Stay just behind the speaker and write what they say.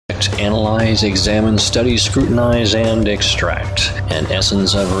Analyze, examine, study, scrutinize, and extract an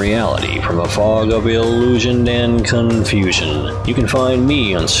essence of reality from a fog of illusion and confusion. You can find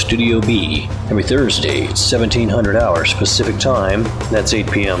me on Studio B every Thursday at 1700 hours Pacific Time. That's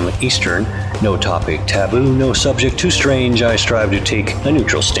 8 p.m. Eastern. No topic taboo, no subject too strange. I strive to take a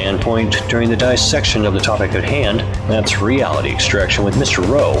neutral standpoint during the dissection of the topic at hand. That's Reality Extraction with Mr.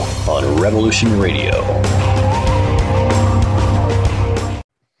 Rowe on Revolution Radio.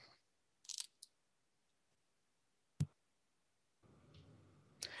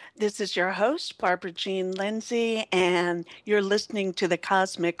 This is your host, Barbara Jean Lindsey, and you're listening to the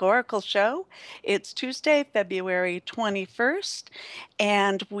Cosmic Oracle Show. It's Tuesday, February 21st,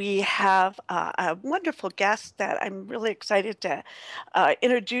 and we have a wonderful guest that I'm really excited to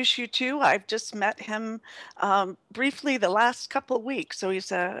introduce you to. I've just met him briefly the last couple of weeks, so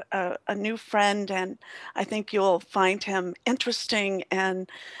he's a new friend, and I think you'll find him interesting and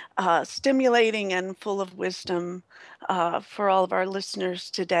stimulating and full of wisdom for all of our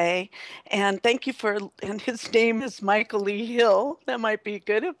listeners today. And thank you and his name is Michael Lee Hill. That might be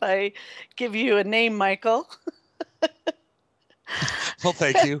good if I give you a name, Michael. Well,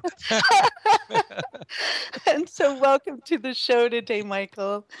 thank you. And so welcome to the show today,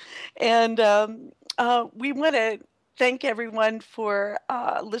 Michael. And we want to thank everyone for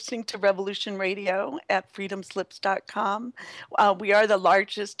listening to Revolution Radio at freedomslips.com. We are the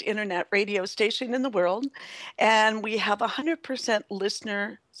largest internet radio station in the world, and we have a 100%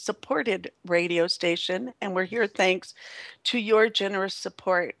 listener-supported radio station, and we're here thanks to your generous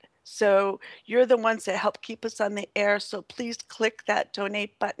support. So you're the ones that help keep us on the air. So please click that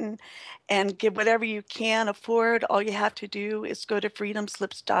donate button and give whatever you can afford. All you have to do is go to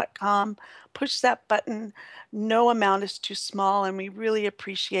freedomslips.com, push that button. No amount is too small, and we really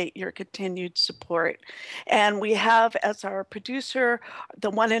appreciate your continued support. And we have as our producer,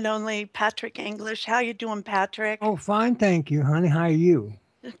 the one and only Patrick English. How you doing, Patrick? Oh, fine. Thank you, honey. How are you?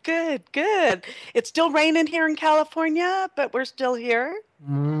 Good, good. It's still raining here in California, but we're still here.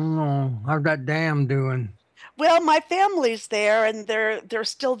 How's that dam doing? Well, my family's there, and they're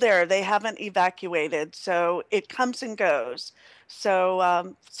still there. They haven't evacuated, so it comes and goes.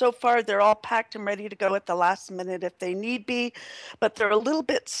 So so far they're all packed and ready to go at the last minute if they need be, but they're a little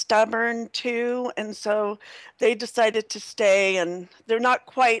bit stubborn too, and so they decided to stay. And they're not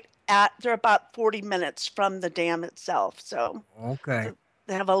quite they're about 40 minutes from the dam itself. So okay,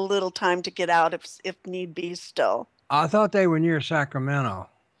 they have a little time to get out if need be still. I thought they were near Sacramento.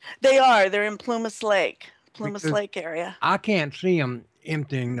 They are. They're in Plumas Lake Because Lake area. I can't see them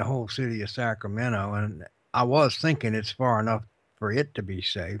emptying the whole city of Sacramento, and I was thinking it's far enough for it to be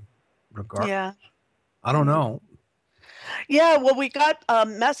safe. Regardless. Yeah. I don't know. Yeah, well, we got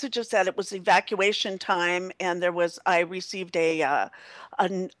messages that it was evacuation time, and I received a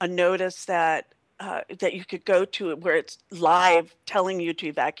notice that you could go to where it's live telling you to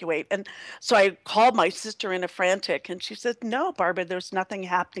evacuate. And so I called my sister in a frantic, and she said, "No, Barbara, there's nothing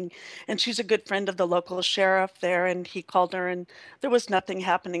happening." And she's a good friend of the local sheriff there, and he called her, and there was nothing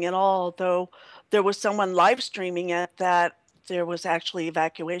happening at all, though there was someone live streaming it that there was actually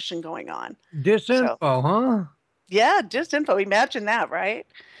evacuation going on. Disinfo, huh? Yeah, disinfo. Imagine that, right?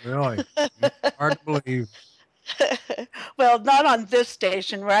 Really? Hard to believe. Well, not on this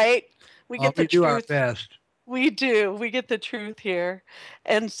station, right? We get the we do truth. our best. We do. We get the truth here.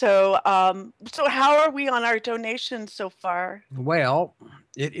 And so, so how are we on our donations so far? Well,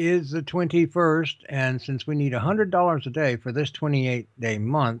 it is the 21st, and since we need $100 a day for this 28-day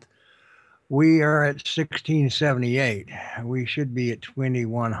month, we are at $1,678. We should be at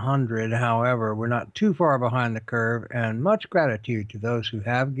 $2,100. However, we're not too far behind the curve, and much gratitude to those who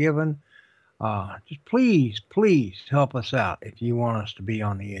have given. Just please help us out if you want us to be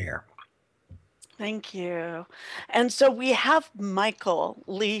on the air. Thank you. And so we have Michael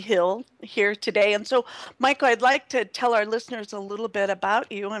Lee Hill here today. And so, Michael, I'd like to tell our listeners a little bit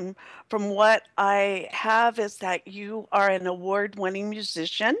about you. And from what I have is that you are an award-winning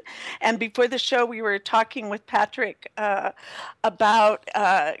musician. And before the show, we were talking with Patrick about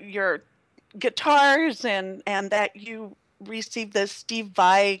your guitars and that you received the Steve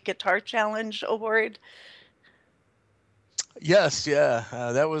Vai Guitar Challenge Award. Yes, yeah.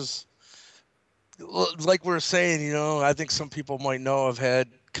 That was... like we were saying, I think some people might know I've had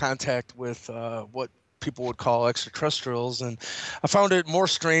contact with what people would call extraterrestrials, and I found it more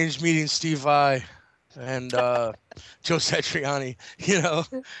strange meeting Steve Vai and Joe Satriani. It's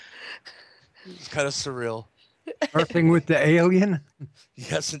kind of surreal. Earthing with the alien?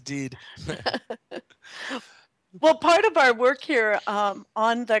 Yes, indeed. Well, part of our work here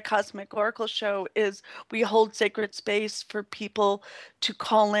on the Cosmic Oracle Show is we hold sacred space for people to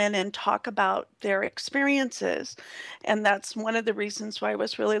call in and talk about their experiences. And that's one of the reasons why I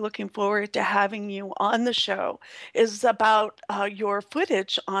was really looking forward to having you on the show is about your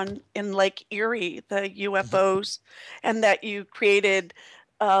footage on in Lake Erie, the UFOs, and that you created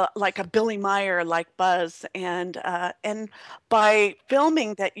like a Billy Meyer like buzz and by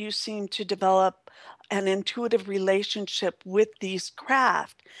filming that you seem to develop an intuitive relationship with these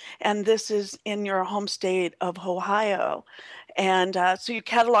craft. And this is in your home state of Ohio. And so you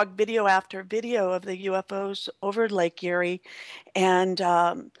catalog video after video of the UFOs over Lake Erie. And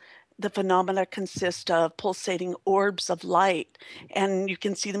the phenomena consist of pulsating orbs of light. And you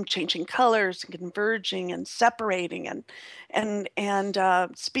can see them changing colors and converging and separating and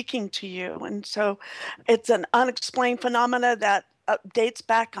speaking to you. And so it's an unexplained phenomena that dates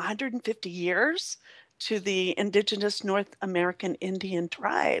back 150 years to the indigenous North American Indian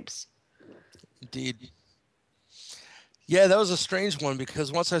tribes. Indeed. Yeah, that was a strange one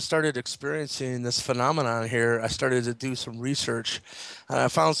because once I started experiencing this phenomenon here, I started to do some research. And I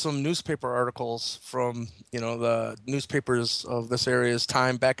found some newspaper articles from, the newspapers of this area's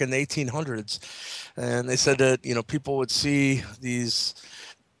time back in the 1800s. And they said that, people would see these.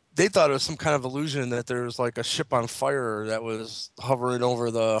 They thought it was some kind of illusion that there was like a ship on fire that was hovering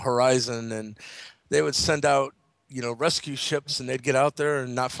over the horizon, and they would send out rescue ships, and they'd get out there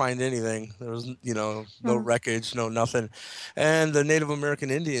and not find anything. There was no wreckage, no nothing. And the Native American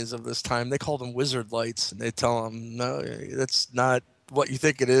Indians of this time, they called them wizard lights, and they tell them, no, that's not what you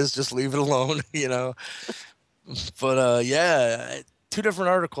think it is, just leave it alone. But yeah, two different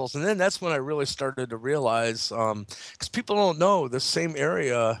articles. And then that's when I really started to realize, because people don't know the same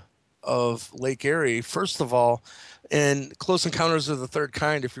area of Lake Erie, first of all, in Close Encounters of the Third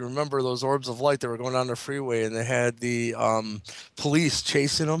Kind, if you remember those orbs of light that were going down the freeway and they had the police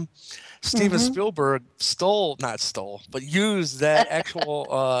chasing them, Steven Spielberg but used that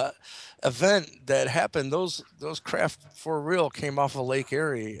actual event that happened. Those craft for real came off of Lake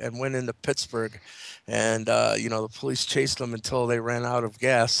Erie and went into Pittsburgh, and the police chased them until they ran out of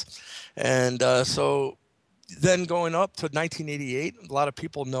gas, and so then going up to 1988, a lot of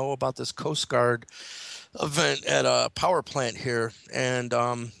people know about this Coast Guard event at a power plant here, and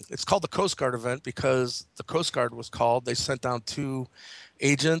it's called the Coast Guard event because the Coast Guard was called. They sent down two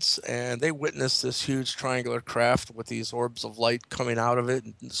agents, and they witnessed this huge triangular craft with these orbs of light coming out of it,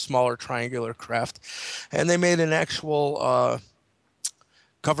 and smaller triangular craft, and they made an actual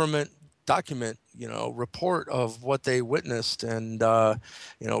government document, report of what they witnessed. And,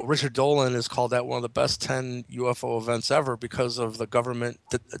 Richard Dolan has called that one of the best 10 UFO events ever because of the government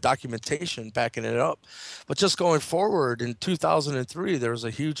documentation backing it up. But just going forward, in 2003, there was a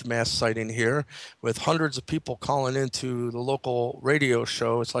huge mass sighting here with hundreds of people calling into the local radio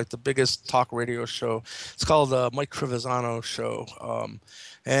show. It's like the biggest talk radio show. It's called the Mike Trevisano Show.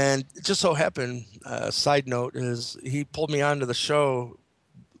 And it just so happened, side note, is he pulled me onto the show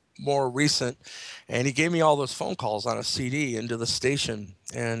more recent, and he gave me all those phone calls on a CD into the station,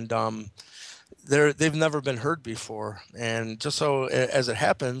 and they've never been heard before. And just so as it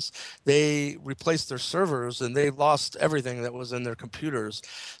happens, they replaced their servers and they lost everything that was in their computers.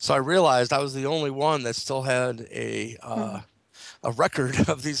 So I realized I was the only one that still had a record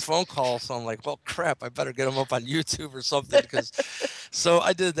of these phone calls. So I'm like, well, crap, I better get them up on YouTube or something. So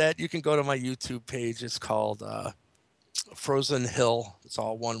I did that. You can go to my YouTube page. It's called Frozen Hill. It's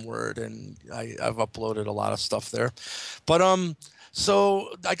all one word, and I've uploaded a lot of stuff there. But so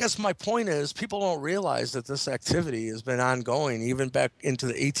I guess my point is people don't realize that this activity has been ongoing even back into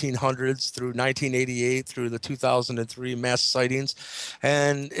the 1800s through 1988 through the 2003 mass sightings,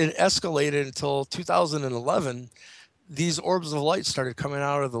 and it escalated until 2011. These orbs of light started coming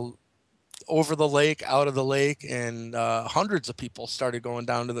out of over the lake, out of the lake, and hundreds of people started going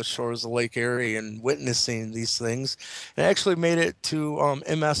down to the shores of Lake Erie and witnessing these things. It actually made it to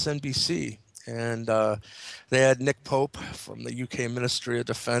MSNBC, and they had Nick Pope from the UK Ministry of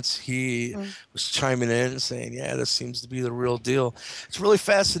Defense. He was chiming in and saying, yeah, this seems to be the real deal. It's really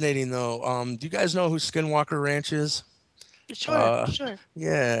fascinating, though. Do you guys know who Skinwalker Ranch is? Sure.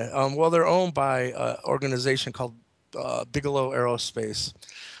 Yeah. Well, they're owned by an organization called Bigelow Aerospace,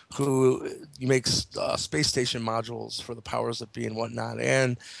 who makes space station modules for the powers that be and whatnot.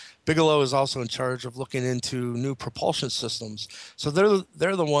 And Bigelow is also in charge of looking into new propulsion systems. So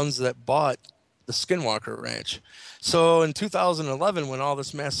they're the ones that bought the Skinwalker Ranch. So in 2011, when all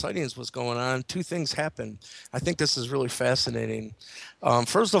this mass sightings was going on, two things happened. I think this is really fascinating.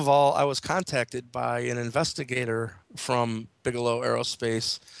 First of all, I was contacted by an investigator from Bigelow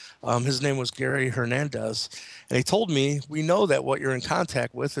Aerospace. His name was Gary Hernandez, And he told me, we know that what you're in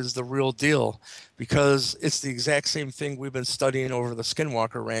contact with is the real deal, because it's the exact same thing we've been studying over the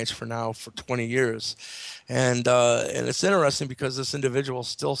Skinwalker Ranch for 20 years. And it's interesting because this individual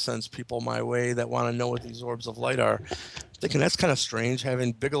still sends people my way that want to know what these orbs of light are. Thinking that's kind of strange,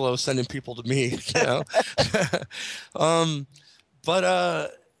 having Bigelow sending people to me, you know.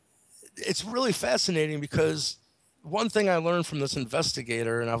 But it's really fascinating, because one thing I learned from this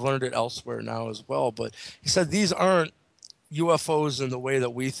investigator, and I've learned it elsewhere now as well, but he said these aren't UFOs in the way that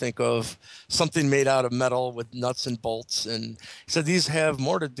we think of something made out of metal with nuts and bolts. And he said these have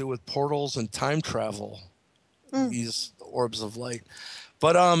more to do with portals and time travel, these orbs of light.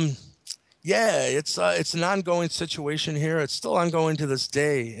 But yeah, it's an ongoing situation here. It's still ongoing to this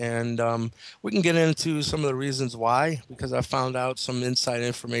day, and we can get into some of the reasons why, because I found out some inside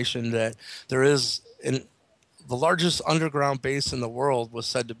information that there is the largest underground base in the world was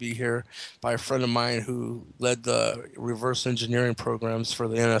said to be here by a friend of mine who led the reverse engineering programs for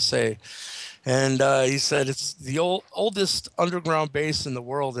the NSA. And he said it's the oldest underground base in the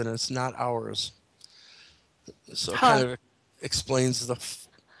world, and it's not ours. So it kind of explains the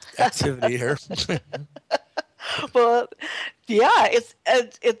activity here. Well, yeah, it's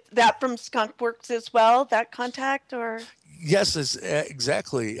that from Skunk Works as well, that contact, or? Yes,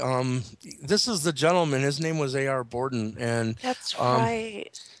 exactly. This is the gentleman. His name was A.R. Borddon, and that's right.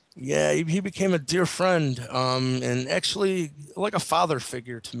 Yeah, he became a dear friend, and actually like a father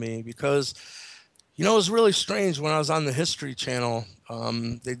figure to me, because it was really strange when I was on the History Channel.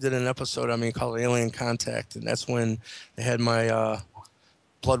 They did an episode on me called Alien Contact, and that's when they had my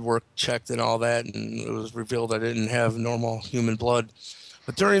blood work checked and all that, and it was revealed I didn't have normal human blood.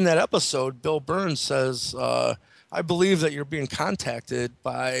 But during that episode, Bill Burns says, I believe that you're being contacted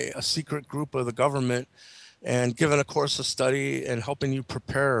by a secret group of the government and given a course of study and helping you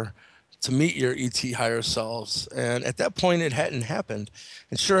prepare to meet your ET higher selves. And at that point, it hadn't happened.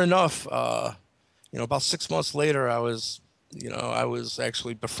 And sure enough, about 6 months later, I was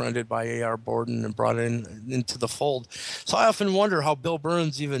actually befriended by A.R. Borddon and brought into the fold. So I often wonder how Bill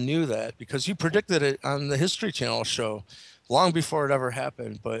Burns even knew that, because you predicted it on the History Channel show long before it ever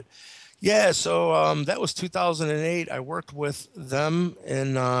happened. But yeah, so that was 2008. I worked with them,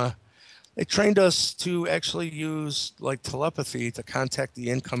 and they trained us to actually use like telepathy to contact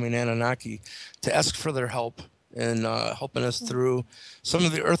the incoming Anunnaki to ask for their help and helping us through some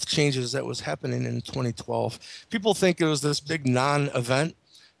of the earth changes that was happening in 2012. People think it was this big non-event.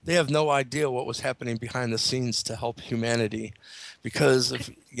 They have no idea what was happening behind the scenes to help humanity, because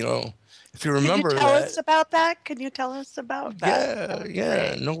if you remember that. Can you tell us about that? Can you tell us about that?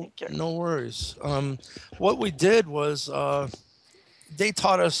 Yeah, no worries. What we did was they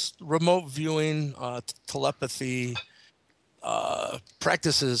taught us remote viewing, telepathy,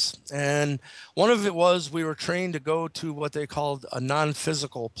 practices, and one of it was we were trained to go to what they called a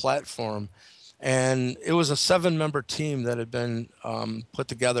non-physical platform, and it was a 7-member team that had been put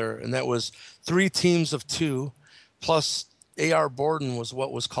together, and that was 3 teams of 2 plus A.R. Borddon was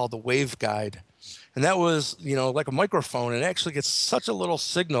what was called the wave guide, and that was like a microphone, and it actually gets such a little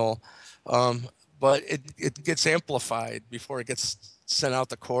signal, but it gets amplified before it gets sent out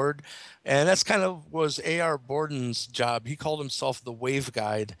the cord. And that's kind of was A.R. Borddon's job. He called himself the wave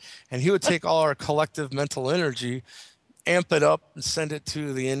guide, and he would take all our collective mental energy, amp it up, and send it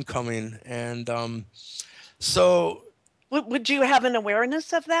to the incoming. And so would you have an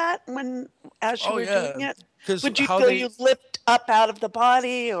awareness of that as you were doing it? Would you feel you lift up out of the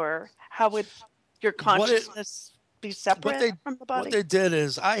body, or how would your consciousness be separate from the body? What they did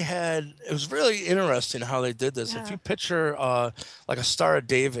is it was really interesting how they did this. Yeah. If you picture like a Star of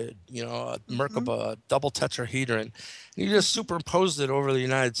David, a Merkaba, a double tetrahedron, and you just superimposed it over the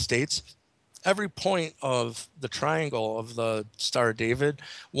United States, every point of the triangle of the Star of David,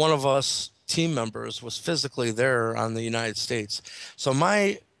 one of us team members was physically there on the United States. So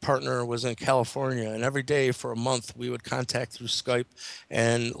my partner was in California, and every day for a month we would contact through Skype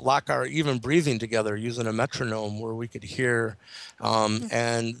and lock our even breathing together using a metronome where we could hear.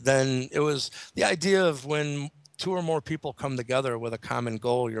 And then it was the idea of when 2 or more people come together with a common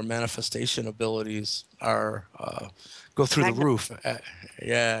goal, your manifestation abilities are go through the roof.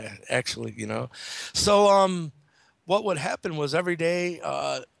 Yeah, actually, So what would happen was every day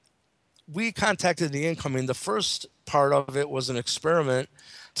we contacted the incoming. The first part of it was an experiment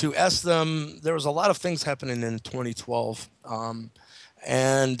to ask them. There was a lot of things happening in 2012.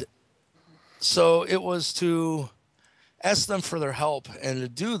 And so it was to ask them for their help. And to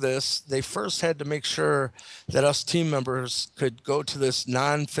do this, they first had to make sure that us team members could go to this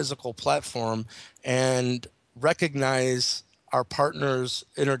non-physical platform and recognize our partner's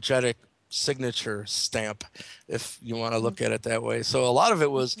energetic signature stamp, if you want to look at it that way. So a lot of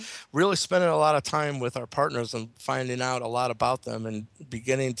it was really spending a lot of time with our partners and finding out a lot about them and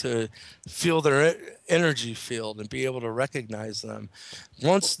beginning to feel their energy field and be able to recognize them.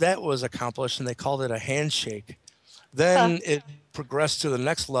 Once that was accomplished, and they called it a handshake, then it progressed to the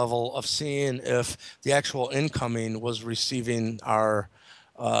next level of seeing if the actual incoming was receiving our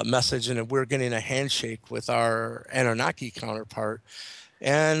message, and if we're getting a handshake with our Anunnaki counterpart.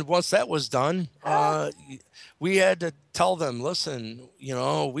 And once that was done, we had to tell them, listen,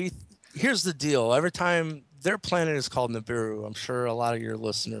 here's the deal. Every time their planet is called Nibiru, I'm sure a lot of your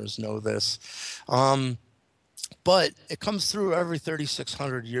listeners know this. But it comes through every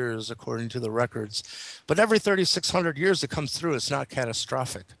 3,600 years, according to the records. But every 3,600 years it comes through, it's not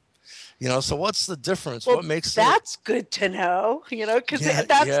catastrophic. So what's the difference? Well, what makes that's good to know, because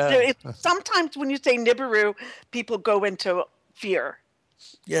sometimes when you say Nibiru, people go into fear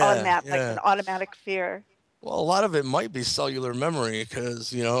on that, like an automatic fear. Well, a lot of it might be cellular memory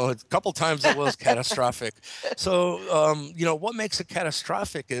because, a couple times it was catastrophic. So, what makes it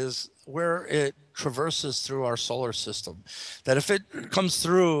catastrophic is where it traverses through our solar system. That if it comes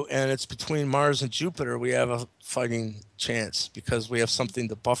through and it's between Mars and Jupiter, we have a fighting chance because we have something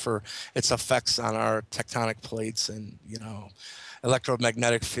to buffer its effects on our tectonic plates and,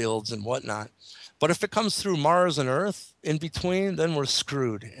 electromagnetic fields and whatnot. But if it comes through Mars and Earth in between, then we're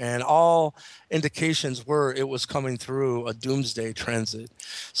screwed. And all indications were it was coming through a doomsday transit.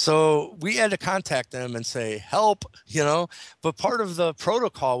 So we had to contact them and say, help, But part of the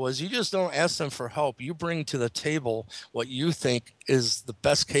protocol was you just don't ask them for help. You bring to the table what you think is the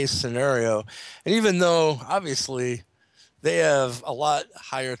best case scenario. And even though, obviously, they have a lot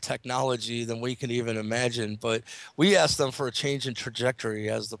higher technology than we can even imagine, but we asked them for a change in trajectory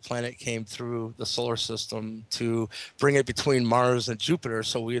as the planet came through the solar system to bring it between Mars and Jupiter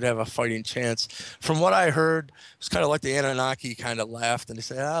so we'd have a fighting chance. From what I heard, it's kind of like the Anunnaki kind of laughed and they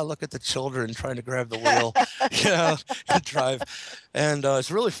said, look at the children trying to grab the wheel, and drive. And it's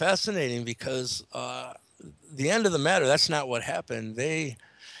really fascinating because the end of the matter, that's not what happened.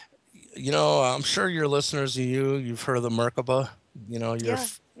 I'm sure your listeners, you've heard of the Merkaba, your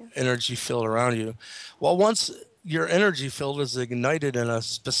energy field around you. Well, once your energy field is ignited in a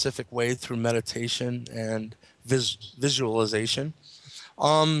specific way through meditation and visualization,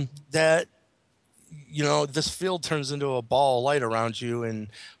 that, this field turns into a ball of light around you and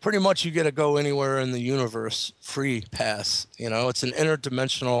pretty much you get to go anywhere in the universe, free pass. It's an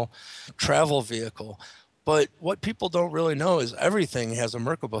interdimensional travel vehicle. But what people don't really know is everything has a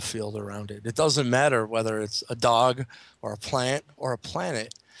Merkaba field around it. It doesn't matter whether it's a dog or a plant or a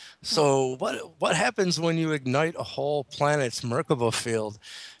planet. So what happens when you ignite a whole planet's Merkaba field?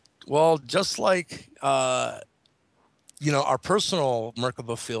 Well, just like, our personal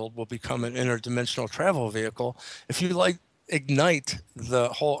Merkaba field will become an interdimensional travel vehicle. If you ignite the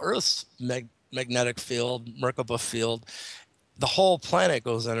whole Earth's magnetic field, Merkaba field, the whole planet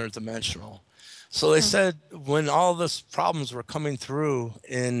goes interdimensional. So they said when all these problems were coming through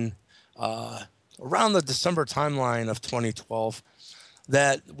in around the December timeline of 2012,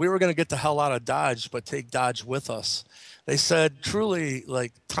 that we were going to get the hell out of Dodge, but take Dodge with us. They said, truly,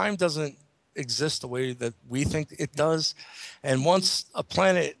 time doesn't exist the way that we think it does. And once a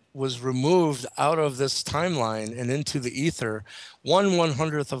planet was removed out of this timeline and into the ether,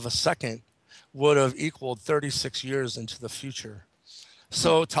 1/100th of a second would have equaled 36 years into the future.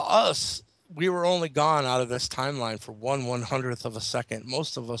 So to us, we were only gone out of this timeline for 1/100th of a second.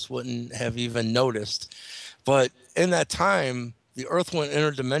 Most of us wouldn't have even noticed. But in that time, the Earth went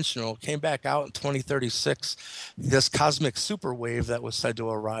interdimensional, came back out in 2036. This cosmic super wave that was said to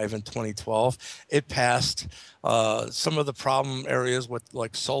arrive in 2012, it passed some of the problem areas with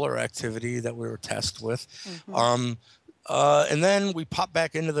solar activity that we were tasked with. And then we popped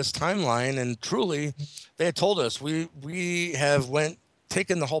back into this timeline, and truly, they had told us we have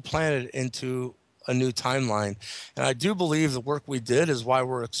taken the whole planet into a new timeline. And I do believe the work we did is why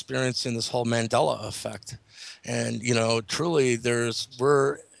we're experiencing this whole Mandela effect. And, truly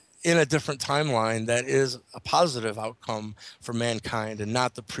we're in a different timeline that is a positive outcome for mankind and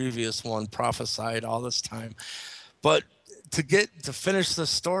not the previous one prophesied all this time. But to finish the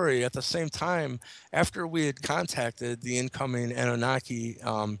story at the same time, after we had contacted the incoming Anunnaki,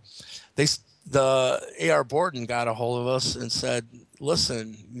 the AR Borddon got a hold of us and said,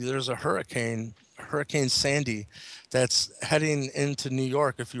 listen, there's a Hurricane Sandy, that's heading into New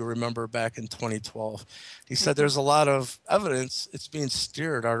York, if you remember back in 2012. He said there's a lot of evidence it's being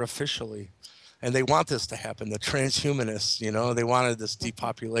steered artificially. And they want this to happen. The transhumanists, they wanted this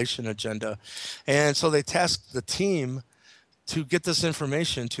depopulation agenda. And so they tasked the team to get this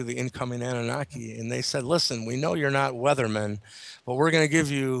information to the incoming Anunnaki. And they said, listen, we know you're not weathermen, but we're going to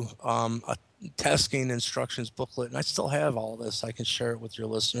give you a tasking instructions booklet. And I still have all this. I can share it with your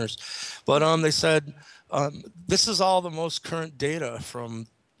listeners. But they said, this is all the most current data from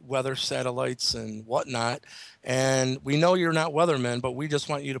weather satellites and whatnot. And we know you're not weathermen, but we just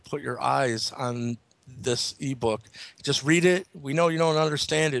want you to put your eyes on this ebook. Just read it. We know you don't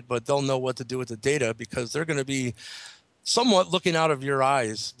understand it, but they'll know what to do with the data because they're going to be somewhat looking out of your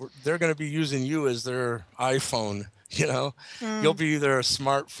eyes. They're going to be using you as their iPhone, you know. You'll be their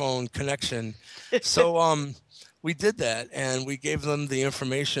smartphone connection. So we did that, and we gave them the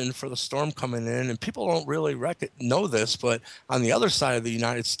information for the storm coming in. And people don't really know this, but on the other side of the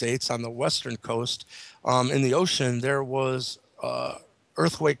United States, on the western coast, in the ocean, there was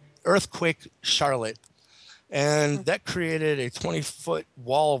earthquake Charlotte. And that created a 20-foot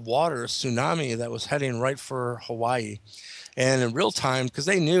wall of water, a tsunami that was heading right for Hawaii. And in real time, because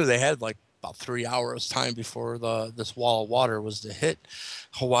they knew they had like about 3 hours time before this wall of water was to hit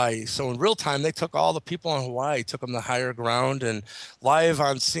Hawaii. So in real time, they took all the people in Hawaii, took them to higher ground, and live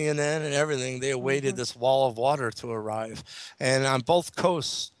on CNN and everything, they awaited this wall of water to arrive. And on both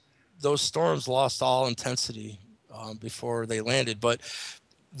coasts, those storms lost all intensity before they landed. But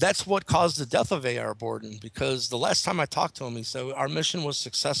that's what caused the death of A.R. Borddon, because the last time I talked to him, he said, our mission was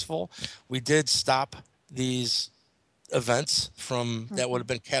successful. We did stop these events that would have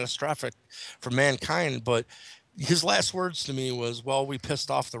been catastrophic for mankind. But his last words to me was, well, we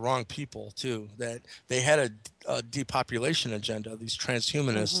pissed off the wrong people too, that they had a depopulation agenda, these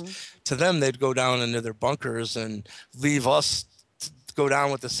transhumanists. To them, they'd go down into their bunkers and leave us to go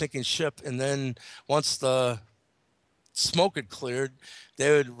down with the sinking ship. And then once the smoke had cleared, they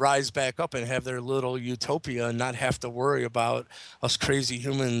would rise back up and have their little utopia and not have to worry about us crazy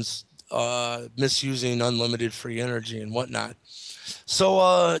humans misusing unlimited free energy and whatnot. So,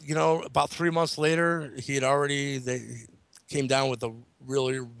 about 3 months later, they came down with a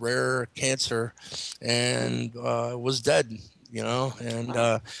really rare cancer and was dead, And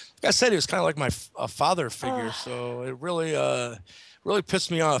like I said, he was kind of like my father figure. So it really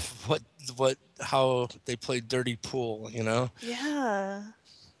pissed me off how they played dirty pool, Yeah.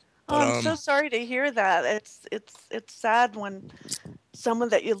 But, I'm so sorry to hear that. It's sad when someone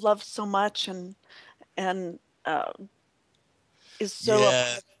that you love so much and is so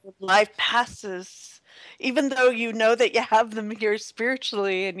life passes, even though you know that you have them here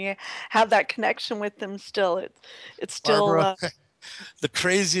spiritually and you have that connection with them still. It's still Barbara, the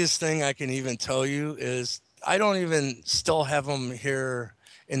craziest thing I can even tell you is I don't even still have them here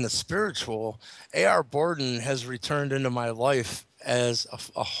in the spiritual. A.R. Borddon has returned into my life as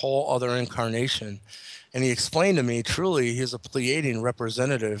a whole other incarnation. And he explained to me, truly, he's a Pleiadian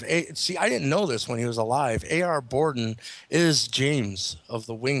representative. See, I didn't know this when he was alive. A.R. Borddon is James of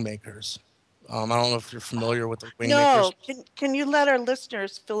the Wingmakers. I don't know if you're familiar with the Wingmakers. No, can you let our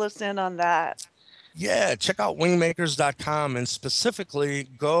listeners fill us in on that? Yeah, check out wingmakers.com and specifically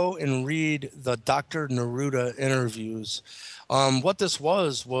go and read the Dr. Neruda interviews. What this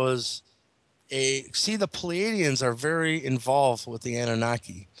was the Pleiadians are very involved with the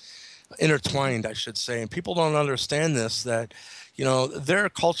Anunnaki, intertwined, I should say. And people don't understand this, that, their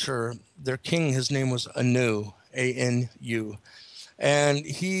culture, their king, his name was Anu, A-N-U. And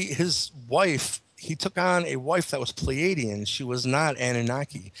his wife, he took on a wife that was Pleiadian. She was not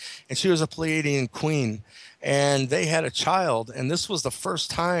Anunnaki, and she was a Pleiadian queen. And they had a child, and this was the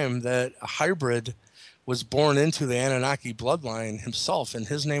first time that a hybrid was born into the Anunnaki bloodline himself, and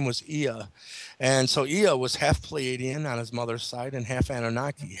his name was Ea. And so Ea was half Pleiadian on his mother's side and half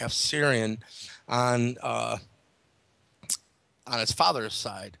Anunnaki, half Syrian on his father's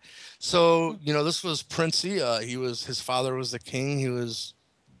side. So, this was Prince Ea. His father was the king. He was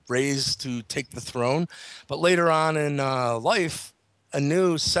raised to take the throne. But later on in life,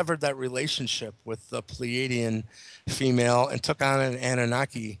 Anu severed that relationship with the Pleiadian female and took on an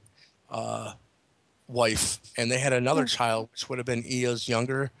Anunnaki wife. And they had another child, which would have been Ea's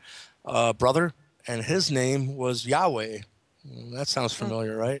younger brother. And his name was Yahweh. That sounds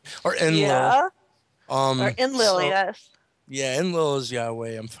familiar, right? Or Enlil. Yeah. Or Enlil, yes. Yeah, Enlil is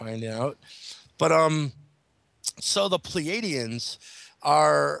Yahweh, I'm finding out. But so the Pleiadians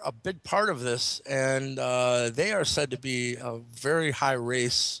are a big part of this, and they are said to be a very high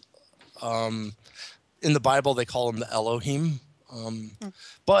race. In the Bible, they call them the Elohim.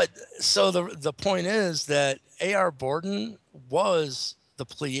 But so the point is that A.R. Borddon was the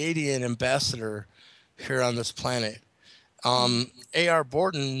Pleiadian ambassador here on this planet. A.R.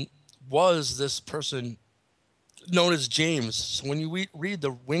 Borddon was this person known as James. So when you read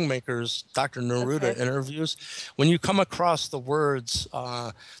the Wingmakers, Dr. Neruda right. interviews, when you come across the words,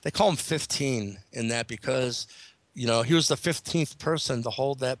 they call him 15 in that because, you know, he was the 15th person to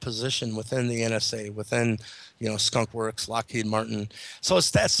hold that position within the NSA, within, you know, Skunk Works, Lockheed Martin. So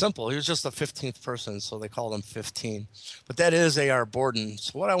it's that simple. He was just the 15th person, so they called him 15. But that is A.R. Borddon.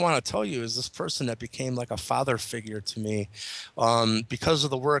 So what I want to tell you is this person that became like a father figure to me, because of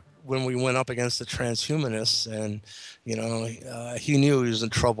the work when we went up against the transhumanists, and you know, he knew he was in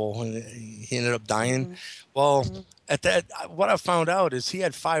trouble, and he ended up dying. Mhm. Well, Mhm. at that, what I found out is he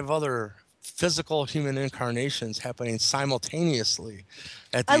had 5 other physical human incarnations happening simultaneously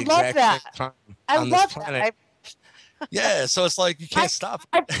at I the love exact same that. time I on this love that. planet. Yeah, so it's like you I, can't stop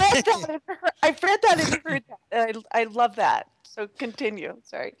I've read it. that I've read that and heard that. I love that. So continue.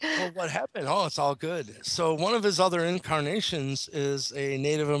 Sorry. Well, what happened? Oh, it's all good. So one of his other incarnations is a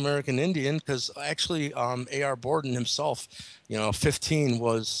Native American Indian, because actually, A.R. Borddon himself, you know, 15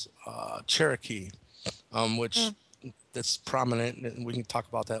 was Cherokee, which Mm. that's prominent, and we can talk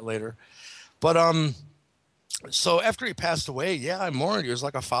about that later. But so after he passed away, yeah, I mourned. He was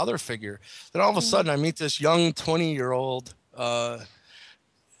like a father figure. Then all of a Mhm. sudden, I meet this young 20-year-old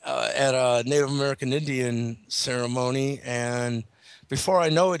at a Native American Indian ceremony, and before I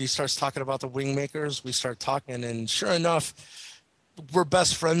know it, he starts talking about the Wingmakers. We start talking, and sure enough, we're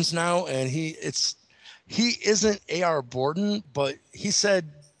best friends now. And he isn't A.R. Borddon, but he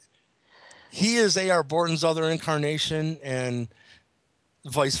said he is A.R. Borden's other incarnation, and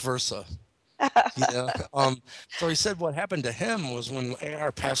vice versa. Yeah. So he said what happened to him was when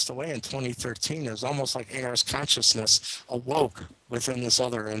AR passed away in 2013, it was almost like AR's consciousness awoke within this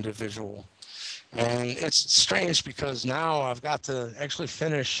other individual. And it's strange because now I've got to actually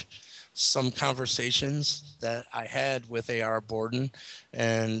finish some conversations that I had with AR Borddon,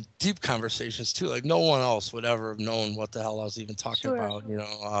 and deep conversations too. Like no one else would ever have known what the hell I was even talking Sure. about, you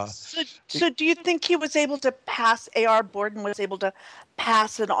know. So do you think he was able to pass, A.R. Borddon was able to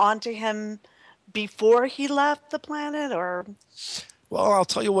pass it on to him before he left the planet, or? Well, I'll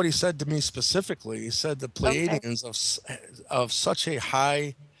tell you what he said to me specifically. He said the Okay. Pleiadians of such a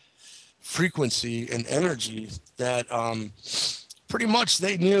high frequency and energy that pretty much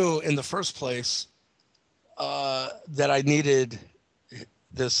they knew in the first place that I needed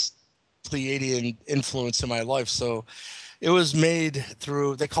this Pleiadian influence in my life. So it was made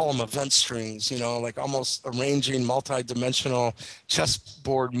through, they call them event strings, you know, like almost arranging multi-dimensional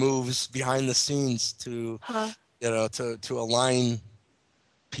chessboard moves behind the scenes to, Huh. you know, to align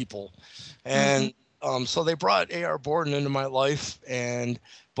people. Mm-hmm. And so they brought A.R. Borddon into my life.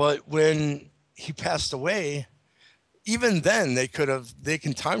 But when he passed away, even then they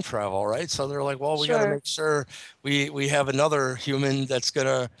can time travel, right? So they're like, well, we got to Sure. make sure we have another human that's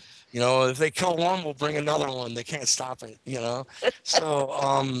gonna, you know, if they kill one, we'll bring another one. They can't stop it, you know.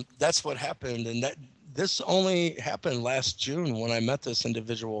 So that's what happened, and that this only happened last June when I met this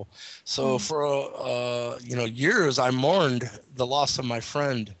individual. So Mm. for you know, years I mourned the loss of my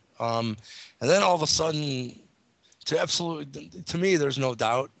friend, and then all of a sudden, to me, there's no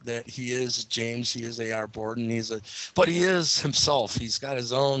doubt that he is James. He is A.R. Borddon. But he is himself. He's got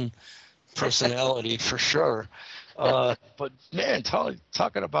his own personality for sure. But man,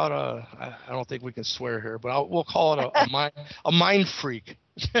 talking about I don't think we can swear here, but we'll call it a mind freak.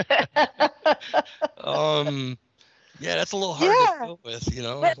 um, yeah, that's a little hard to Yeah. deal with, you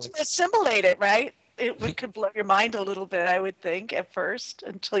know. But Like, to assimilate it, right? Could blow your mind a little bit, I would think, at first,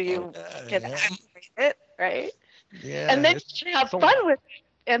 until you can yeah, activate it, right? And yeah, then you can have so fun with it,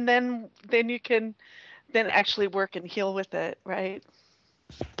 and then you can then actually work and heal with it, right?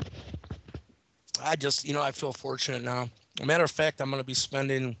 I just, you know, I feel fortunate now. A matter of fact, I'm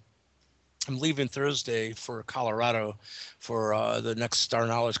leaving Thursday for Colorado for the next Star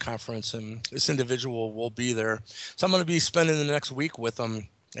Knowledge Conference, and this individual will be there. So I'm going to be spending the next week with him.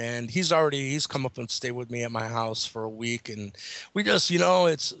 And he's come up and stayed with me at my house for a week, and we just, you know,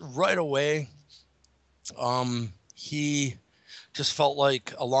 it's right away. He just felt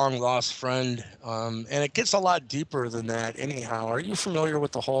like a long lost friend, and it gets a lot deeper than that. Anyhow, are you familiar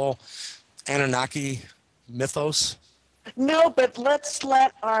with the whole Anunnaki mythos? No, but let's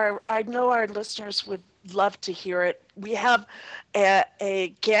let I know our listeners would love to hear it. We have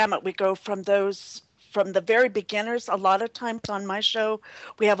a gamut. We go from those from the very beginners. A lot of times on my show,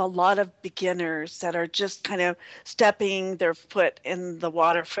 we have a lot of beginners that are just kind of stepping their foot in the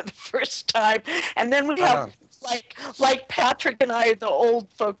water for the first time. And then we have Uh, like Patrick and I, the old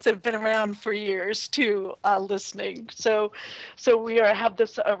folks have been around for years too, listening. So we have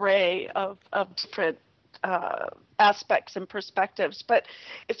this array of different aspects and perspectives. But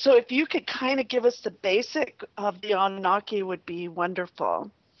so if you could kind of give us the basic of the Anunnaki would be wonderful.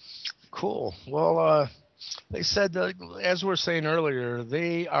 Cool. Well, they said, as we were saying earlier,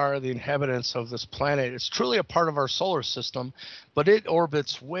 they are the inhabitants of this planet. It's truly a part of our solar system, but it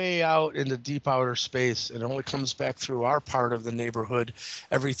orbits way out into deep outer space. It only comes back through our part of the neighborhood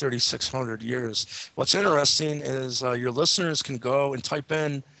every 3,600 years. What's interesting is your listeners can go and type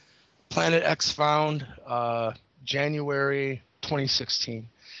in Planet X found January 2016.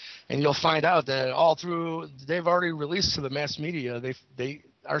 And you'll find out that all through, they've already released to the mass media,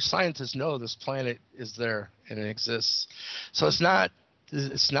 our scientists know this planet is there and it exists. So it's not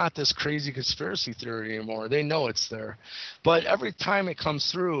this crazy conspiracy theory anymore. They know it's there. But every time it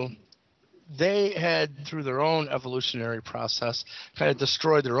comes through, they had, through their own evolutionary process, kind of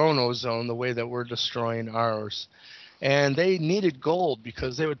destroyed their own ozone the way that we're destroying ours. And they needed gold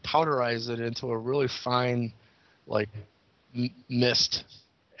because they would powderize it into a really fine, like, mist,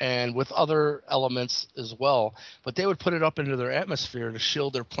 and with other elements as well. But they would put it up into their atmosphere to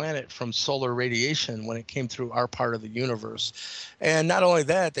shield their planet from solar radiation when it came through our part of the universe. And not only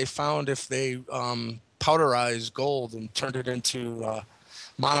that, they found if they powderized gold and turned it into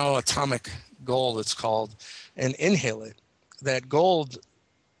monoatomic gold, it's called, and inhale it, that gold,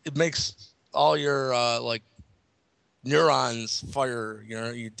 it makes all your like neurons fire,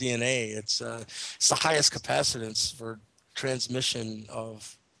 your DNA. It's the highest capacitance for transmission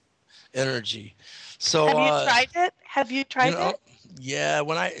of energy. So have you tried it? Have you tried it? Yeah,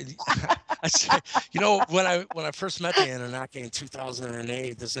 when I when I first met the Anunnaki in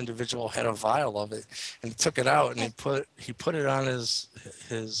 2008, this individual had a vial of it and he took it out and he put it on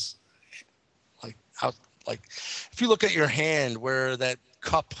his like if you look at your hand where that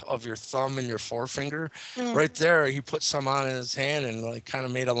cup of your thumb and your forefinger, right there, he put some on his hand and like kind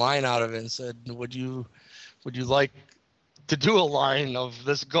of made a line out of it and said, would you like to do a line of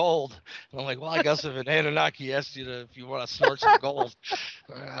this gold? And I'm like, well, I guess if an Anunnaki asked you if you want to snort some gold,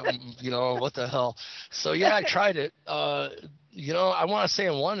 what the hell? So yeah, I tried it. I want to say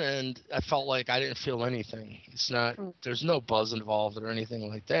on one end, I felt like I didn't feel anything. There's no buzz involved or anything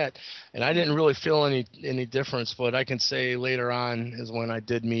like that. And I didn't really feel any difference, but I can say later on is when I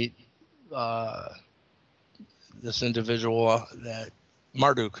did meet this individual, that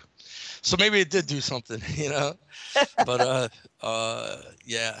Marduk. So maybe it did do something, but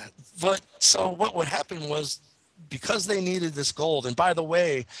yeah. But so what would happen was, because they needed this gold, and by the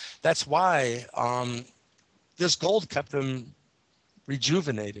way, that's why this gold kept them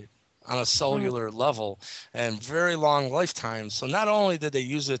rejuvenated on a cellular level and very long lifetimes. So not only did they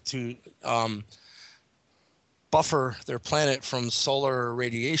use it to buffer their planet from solar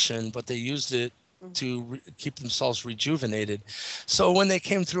radiation, but they used it to keep themselves rejuvenated. So when they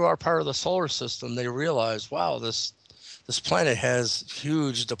came through our part of the solar system, they realized, wow, this planet has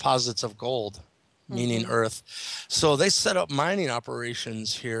huge deposits of gold, meaning Earth. So they set up mining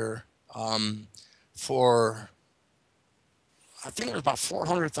operations here for, I think it was about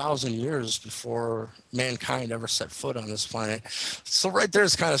 400,000 years before mankind ever set foot on this planet. So right there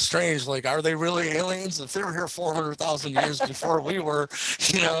is kind of strange. Like, are they really aliens? If they were here 400,000 years before we were,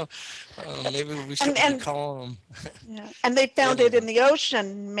 maybe we should be calling them. Yeah, and they found it in the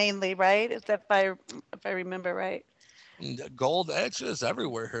ocean mainly, right? Is that if I remember right? Gold actually is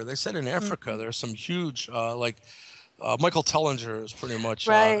everywhere here. They said in Africa there's some huge, Michael Tellinger is pretty much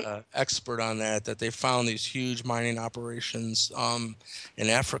expert on that they found these huge mining operations in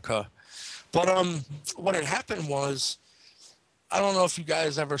Africa. But what had happened was, I don't know if you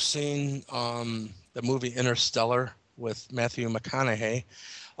guys ever seen the movie Interstellar with Matthew McConaughey.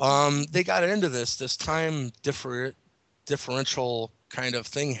 They got into this time differential kind of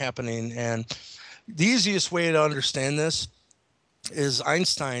thing happening, and the easiest way to understand this is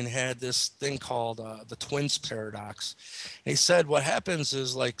Einstein had this thing called the twins paradox. And he said what happens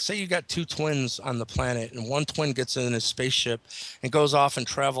is, like, say you got two twins on the planet, and one twin gets in his spaceship and goes off and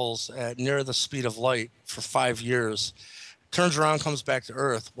travels at near the speed of light for 5 years, turns around, comes back to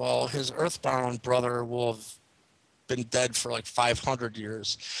Earth. Well, his earthbound brother will have been dead for like 500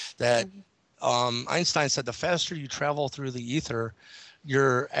 years. That Einstein said the faster you travel through the ether,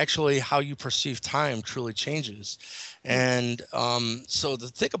 how you perceive time truly changes. And so to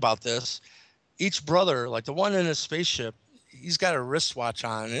think about this, each brother, like the one in his spaceship, he's got a wristwatch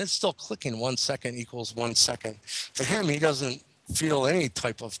on and it's still clicking 1 second equals 1 second. For him, he doesn't feel any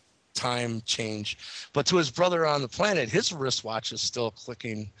type of time change. But to his brother on the planet, his wristwatch is still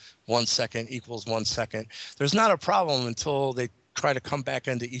clicking 1 second equals 1 second. There's not a problem until they try to come back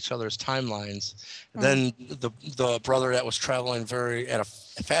into each other's timelines. Then the brother that was traveling at a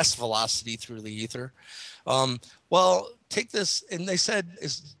fast velocity through the ether. Well, take this, and they said,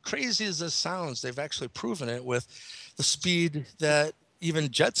 as crazy as this sounds, they've actually proven it with the speed that even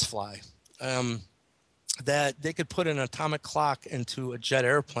jets fly. That they could put an atomic clock into a jet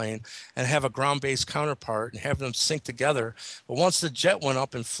airplane and have a ground-based counterpart and have them sync together. But once the jet went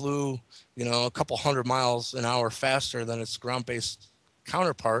up and flew, a couple 100 miles an hour faster than its ground-based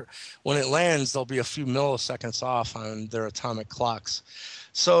counterpart, when it lands, they'll be a few milliseconds off on their atomic clocks.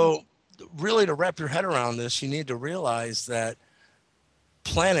 So really, to wrap your head around this, you need to realize that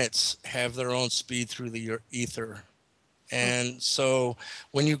planets have their own speed through the ether. And so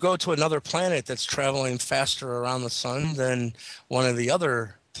when you go to another planet that's traveling faster around the sun than one of the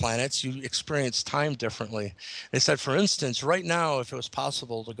other planets, you experience time differently. They said, for instance, right now, if it was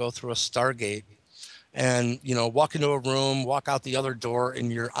possible to go through a Stargate and, walk into a room, walk out the other door,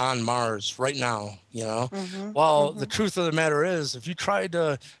 and you're on Mars right now, Well, the truth of the matter is, if you tried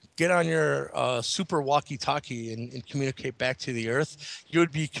to get on your super walkie-talkie and communicate back to the Earth, you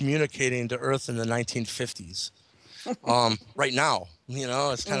would be communicating to Earth in the 1950s. Right now,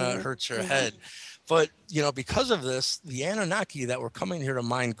 it's kind of hurts your head. But, because of this, the Anunnaki that were coming here to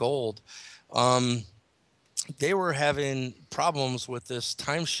mine gold, they were having problems with this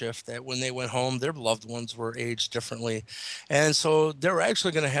time shift that when they went home, their loved ones were aged differently. And so they were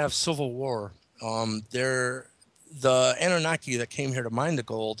actually going to have civil war. The Anunnaki that came here to mine the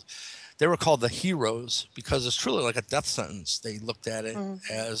gold, they were called the heroes because it's truly like a death sentence. They looked at it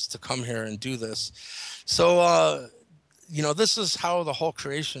as to come here and do this. So, this is how the whole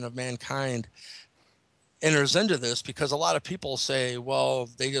creation of mankind enters into this, because a lot of people say, well,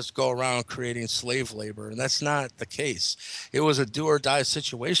 they just go around creating slave labor. And that's not the case. It was a do or die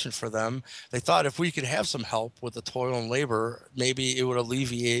situation for them. They thought if we could have some help with the toil and labor, maybe it would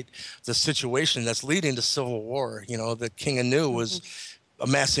alleviate the situation that's leading to civil war. The King Anu was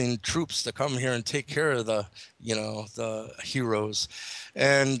amassing troops to come here and take care of the heroes.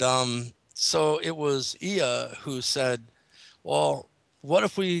 And so it was Ea who said, well, what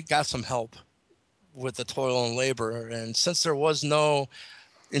if we got some help with the toil and labor? And since there was no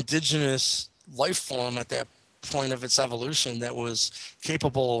indigenous life form at that point of its evolution that was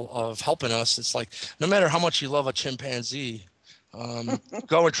capable of helping us, it's like, no matter how much you love a chimpanzee,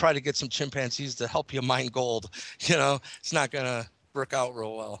 go and try to get some chimpanzees to help you mine gold. It's not going to work out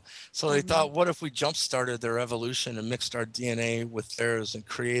real well. So they thought, what if we jump started their evolution and mixed our DNA with theirs and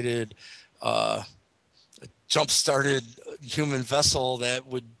created a jump-started human vessel that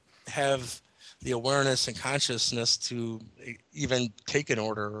would have the awareness and consciousness to even take an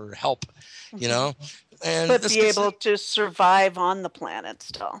order or help, and but be able to survive on the planet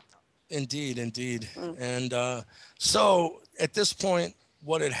still. Indeed. And so at this point,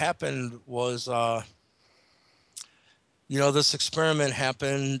 what had happened was, this experiment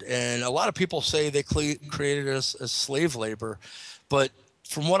happened, and a lot of people say they created us as slave labor, but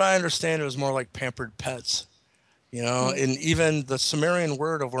from what I understand, it was more like pampered pets. And even the Sumerian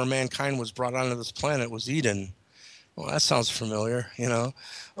word of where mankind was brought onto this planet was Eden. Well, that sounds familiar, and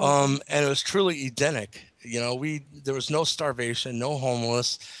it was truly Edenic. There was no starvation, no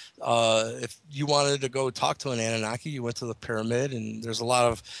homeless. If you wanted to go talk to an Anunnaki, you went to the pyramid, and there's a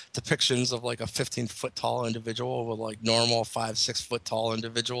lot of depictions of like a 15-foot tall individual with like normal 5-6 foot tall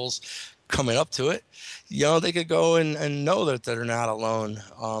individuals coming up to it. They could go and know that they're not alone.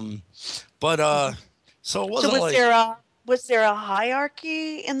 So it wasn't was there a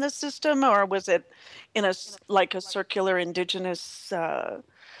hierarchy in the system, or was it in a circular indigenous, a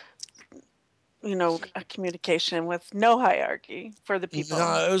communication with no hierarchy for the people?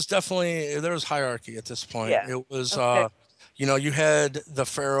 No, it was definitely, there was hierarchy at this point. Yeah. It was, you had the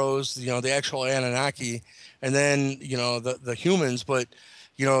pharaohs, the actual Anunnaki, and then, the humans. But,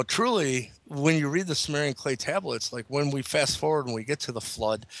 truly, when you read the Sumerian clay tablets, like when we fast forward and we get to the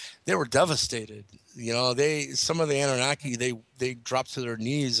flood, they were devastated. Some of the Anunnaki, they dropped to their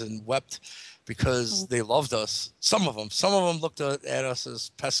knees and wept because they loved us. Some of them looked at us as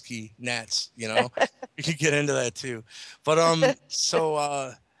pesky gnats. You could get into that too. But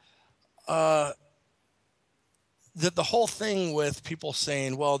the whole thing with people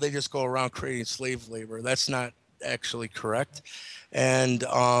saying, well, they just go around creating slave labor, that's not actually correct. And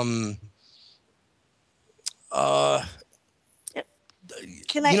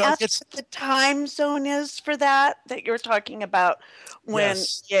can I ask what the time zone is for that you're talking about when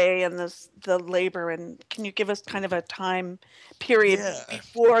and the labor, and can you give us kind of a time period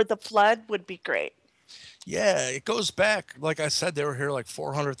before the flood would be great? Yeah, it goes back, like I said, they were here like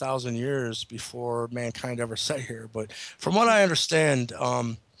 400,000 years before mankind ever set here. But from what I understand,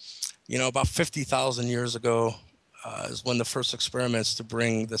 about 50,000 years ago is when the first experiments to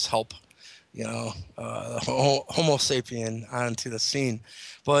bring this help, Homo sapien onto the scene.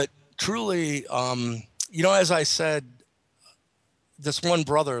 But truly, as I said, this one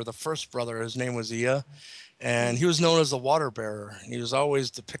brother, the first brother, his name was Ea, and he was known as the water bearer. He was always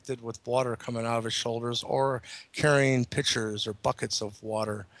depicted with water coming out of his shoulders or carrying pitchers or buckets of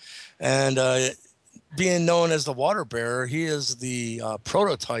water. And being known as the water bearer, he is the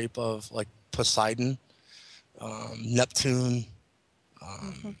prototype of like Poseidon, Neptune.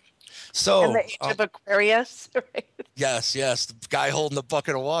 And So, the age of Aquarius, right? yes, the guy holding the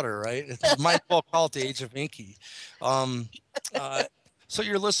bucket of water, right? Might well call it the age of Inky. Um, uh, so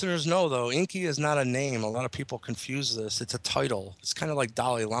your listeners know, though, Inky is not a name. A lot of people confuse this. It's a title. It's kind of like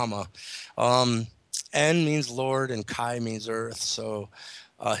Dalai Lama. Um, N means Lord and Kai means Earth. So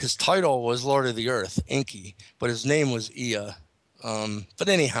his title was Lord of the Earth, Inky, but his name was Ea. But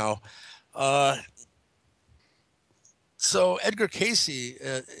anyhow, uh, so Edgar Casey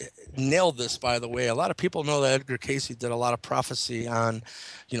nailed this, by the way. A lot of people know that Edgar Casey did a lot of prophecy on,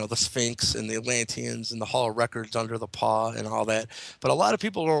 the Sphinx and the Atlanteans and the Hall of Records under the paw and all that. But a lot of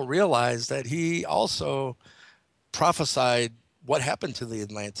people don't realize that he also prophesied what happened to the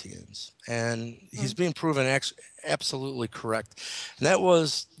Atlanteans. And he's being proven absolutely correct. And that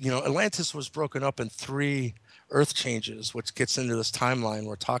was, Atlantis was broken up in 3 earth changes, which gets into this timeline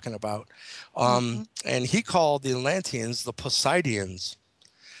we're talking about. And he called the Atlanteans the Poseidians.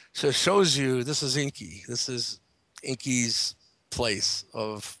 So it shows you this is Inky. This is Inky's place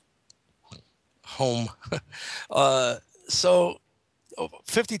of home. So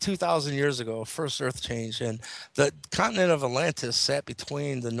 52,000 years ago, first earth change, and the continent of Atlantis sat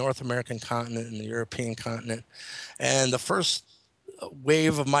between the North American continent and the European continent. And the first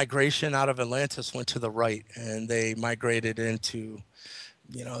wave of migration out of Atlantis went to the right, and they migrated into,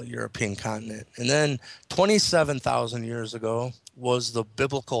 the European continent. And then 27,000 years ago was the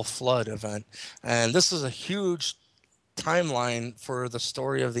biblical flood event. And this is a huge timeline for the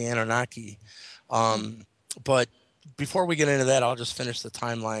story of the Anunnaki. But before we get into that, I'll just finish the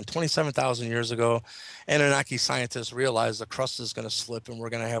timeline. 27,000 years ago, Anunnaki scientists realized the crust is going to slip and we're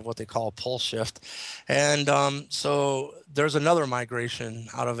going to have what they call a pole shift. And so there's another migration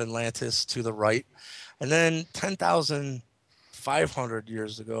out of Atlantis to the right. And then 10,500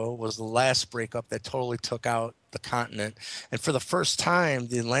 years ago was the last breakup that totally took out the continent. And for the first time,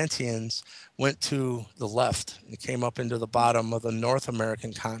 the Atlanteans went to the left and came up into the bottom of the North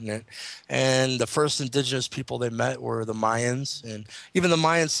American continent. And the first indigenous people they met were the Mayans. And even the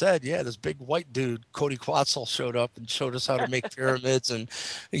Mayans said, yeah, this big white dude, Cody Quetzal, showed up and showed us how to make pyramids and,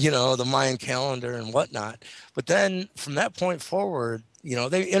 the Mayan calendar and whatnot. But then from that point forward,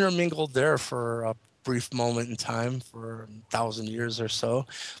 they intermingled there for a brief moment in time for 1,000 years or so.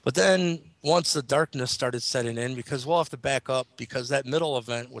 But then once the darkness started setting in, because we'll have to back up, because that middle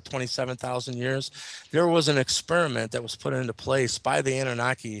event with 27,000 years, there was an experiment that was put into place by the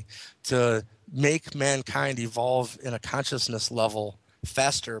Anunnaki to make mankind evolve in a consciousness level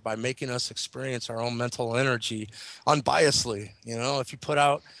faster by making us experience our own mental energy unbiasedly. If you put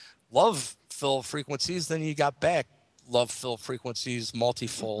out love-filled frequencies, then you got back love-filled frequencies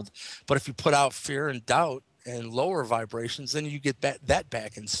multifold. But if you put out fear and doubt and lower vibrations, then you get that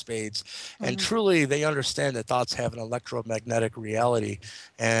back in spades. And truly, they understand that thoughts have an electromagnetic reality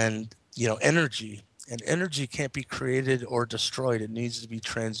and, energy. And energy can't be created or destroyed. It needs to be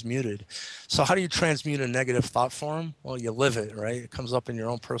transmuted. So how do you transmute a negative thought form? Well, you live it, right? It comes up in your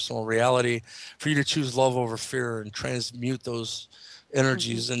own personal reality for you to choose love over fear and transmute those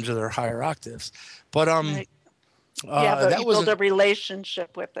energies into their higher octaves. But Right. But that you was build a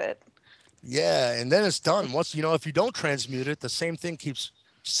relationship with it. Yeah, and then it's done. Once if you don't transmute it, the same thing keeps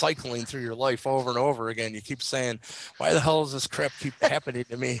cycling through your life over and over again. You keep saying, "Why the hell does this crap keep happening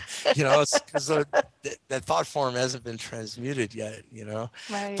to me?" It's because that thought form hasn't been transmuted yet.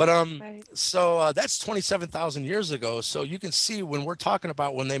 Right. But right. so that's 27,000 years ago. So you can see when we're talking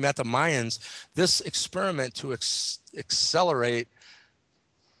about when they met the Mayans, this experiment to accelerate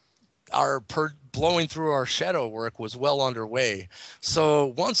our blowing through our shadow work was well underway.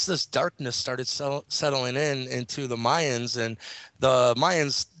 So once this darkness started settling into the Mayans, and the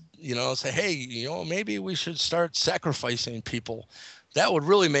Mayans, say, hey, maybe we should start sacrificing people. That would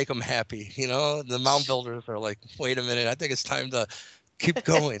really make them happy. The mound builders are like, wait a minute, I think it's time to keep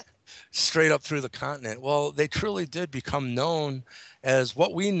going. straight up through the continent. Well, they truly did become known as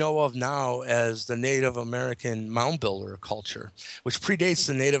what we know of now as the Native American mound builder culture, which predates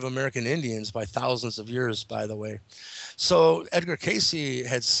the Native American Indians by thousands of years, by the way. So Edgar Cayce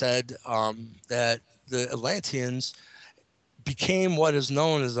had said that the Atlanteans became what is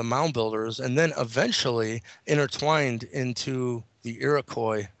known as the mound builders, and then eventually intertwined into the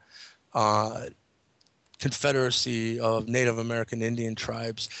Iroquois confederacy of Native American Indian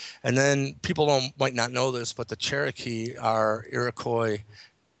tribes. And then people might not know this, but the Cherokee are Iroquois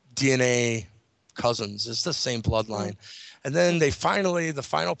DNA cousins. It's the same bloodline. And then the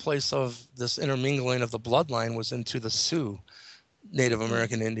final place of this intermingling of the bloodline was into the Sioux Native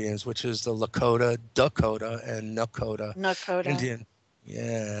American Indians, which is the Lakota, Dakota, and Nakota Indian.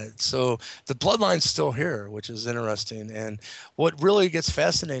 Yeah, so the bloodline's still here, which is interesting. And what really gets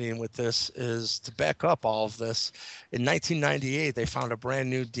fascinating with this is, to back up all of this, in 1998, they found a brand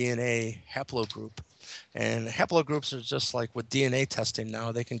new DNA haplogroup. And haplogroups are just like with DNA testing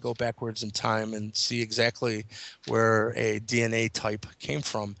now. They can go backwards in time and see exactly where a DNA type came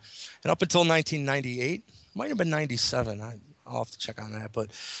from. And up until 1998, might have been 97, I'll have to check on that, but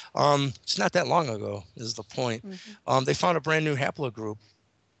it's not that long ago is the point. They found a brand new haplogroup.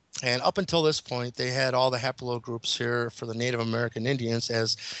 And up until this point, they had all the haplogroups here for the Native American Indians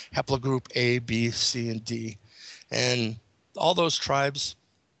as haplogroup A, B, C, and D. And all those tribes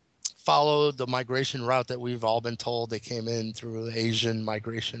followed the migration route that we've all been told. They came in through the Asian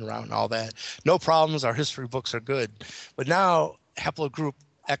migration route and all that. No problems. Our history books are good. But now haplogroup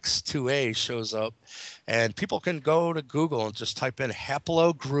X2A shows up, and people can go to Google and just type in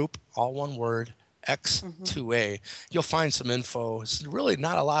haplogroup, all one word, X2A. You'll find some info. It's really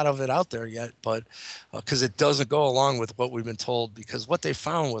not a lot of it out there yet, but because it doesn't go along with what we've been told, because what they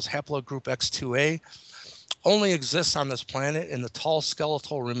found was haplogroup X2A only exists on this planet in the tall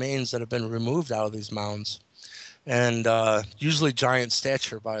skeletal remains that have been removed out of these mounds. And usually giant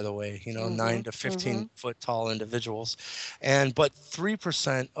stature, by the way, 9 to 15 foot tall individuals. But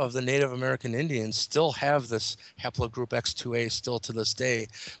 3% of the Native American Indians still have this haplogroup X2A still to this day.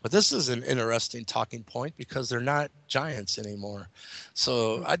 But this is an interesting talking point because they're not giants anymore.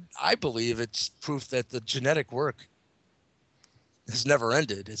 So I believe it's proof that the genetic work has never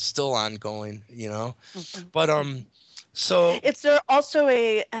ended. It's still ongoing, But so is there also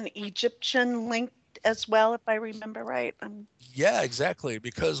an Egyptian link as well, if I remember right? Yeah, exactly.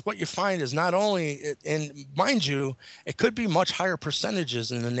 Because what you find is not only, and mind you, it could be much higher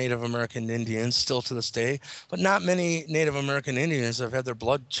percentages in the Native American Indians still to this day, but not many Native American Indians have had their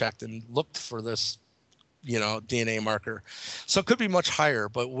blood checked and looked for this, DNA marker. So it could be much higher,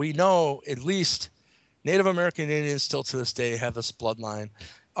 but we know at least Native American Indians still to this day have this bloodline.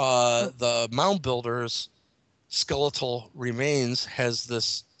 The mound builders' skeletal remains has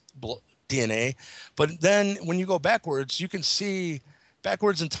this DNA, but then when you go backwards, you can see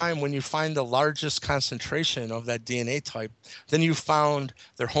backwards in time when you find the largest concentration of that DNA type, then you found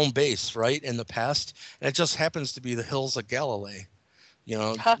their home base, right, in the past, and it just happens to be the hills of Galilee.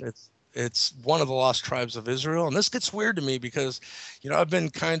 It's one of the lost tribes of Israel. And this gets weird to me because, I've been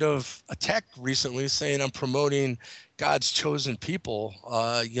kind of attacked recently saying I'm promoting God's chosen people,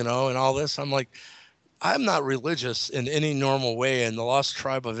 and all this. I'm like, I'm not religious in any normal way, and the lost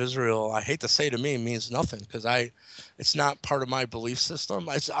tribe of Israel, I hate to say to me, means nothing because it's not part of my belief system.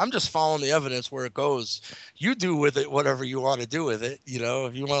 I'm just following the evidence where it goes. You do with it whatever you want to do with it.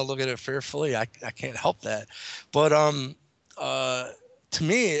 If you want to look at it fearfully, I can't help that. But to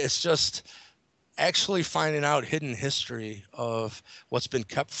me, it's just actually finding out hidden history of what's been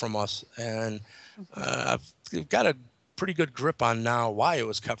kept from us, and I've got a pretty good grip on now why it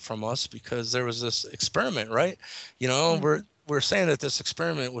was kept from us, because there was this experiment, right? We're saying that this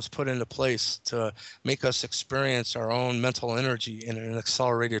experiment was put into place to make us experience our own mental energy in an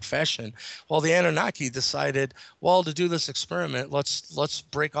accelerated fashion. Well, the Anunnaki decided, to do this experiment, let's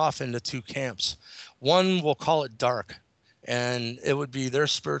break off into two camps. One, we'll call it dark, and it would be their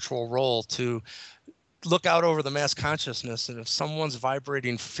spiritual role to look out over the mass consciousness, and if someone's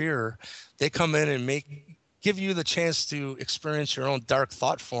vibrating fear, they come in and give you the chance to experience your own dark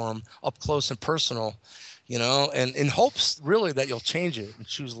thought form up close and personal, and in hopes really that you'll change it and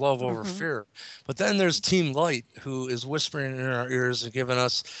choose love over fear. But then there's Team Light, who is whispering in our ears and giving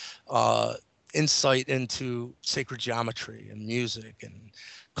us insight into sacred geometry and music and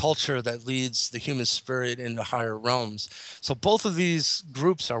culture that leads the human spirit into higher realms. So both of these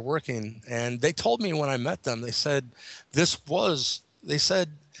groups are working, and they told me when I met them, they said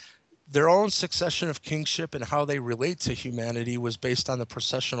their own succession of kingship and how they relate to humanity was based on the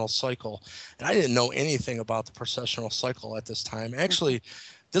processional cycle. And I didn't know anything about the processional cycle at this time. Actually,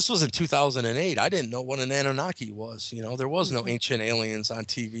 this was in 2008. I didn't know what an Anunnaki was. You know, there was no Mhm. ancient aliens on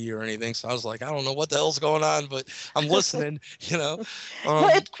TV or anything. So I was like, I don't know what the hell's going on, but I'm listening, you know.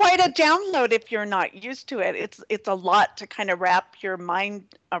 Well, it's quite a download if you're not used to it. It's a lot to kind of wrap your mind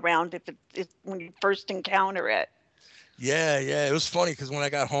around if it's when you first encounter it. Yeah, yeah. It was funny because when I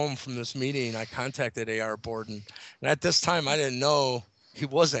got home from this meeting, I contacted A.R. Borddon. And at this time, I didn't know he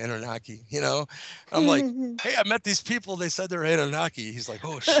was an Anunnaki, you know? I'm like, hey, I met these people. They said they're Anunnaki. He's like,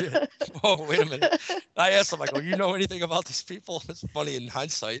 oh, shit. Oh, wait a minute. I asked him, I go, you know anything about these people? It's funny in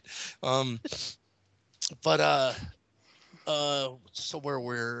hindsight. But so where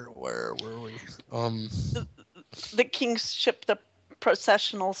were we? The kingship, the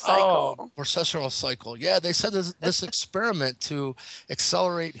processional Oh, cycle. processional cycle. Yeah, they said this experiment to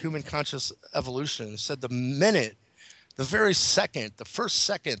accelerate human conscious evolution. Said the very second, the first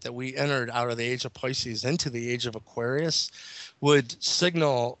second that we entered out of the age of Pisces into the age of Aquarius would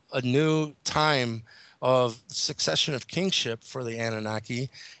signal a new time of succession of kingship for the Anunnaki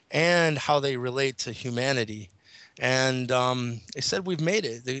and how they relate to humanity. And they said we've made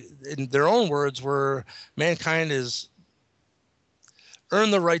it. In their own words, were mankind has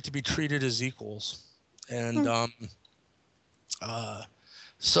earned the right to be treated as equals. And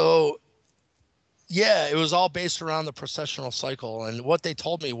so yeah, it was all based around the processional cycle. And what they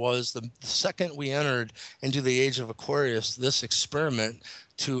told me was the second we entered into the age of Aquarius, this experiment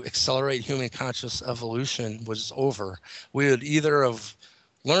to accelerate human conscious evolution was over. We would either have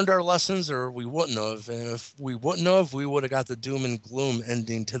learned our lessons or we wouldn't have. And if we wouldn't have, we would have got the doom and gloom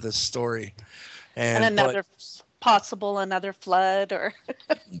ending to this story. And another flood or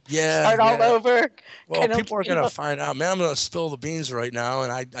start all over. Well, people are going to find out. Man, I'm going to spill the beans right now.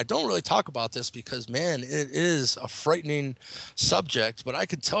 And I don't really talk about this because, man, it is a frightening subject. But I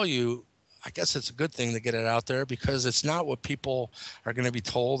could tell you, I guess it's a good thing to get it out there because it's not what people are going to be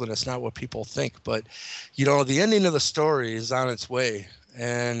told and it's not what people think. But, you know, the ending of the story is on its way.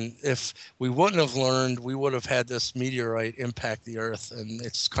 And if we wouldn't have learned, we would have had this meteorite impact the Earth. And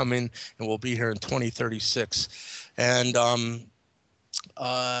it's coming and we'll be here in 2036. And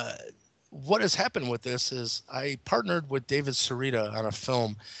what has happened with this is I partnered with David Sarita on a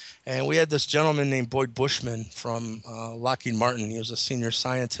film, and we had this gentleman named Boyd Bushman from Lockheed Martin. He was a senior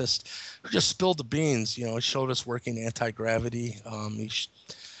scientist who just spilled the beans. You know, he showed us working anti-gravity. He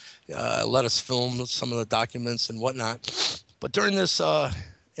let us film some of the documents and whatnot. But during this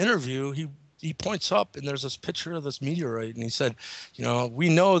interview, he points up and there's this picture of this meteorite, and he said, you know, we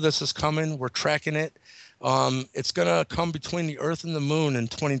know this is coming. We're tracking it. It's going to come between the Earth and the Moon in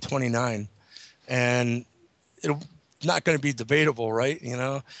 2029, and it's not going to be debatable, right? You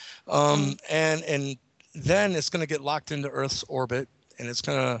know, and then it's going to get locked into Earth's orbit, and it's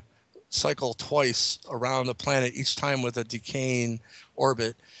going to cycle twice around the planet, each time with a decaying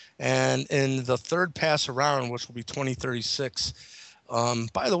orbit. And in the third pass around, which will be 2036.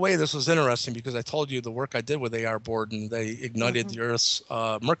 By the way, this was interesting because I told you the work I did with A.R. Borddon, they ignited the Earth's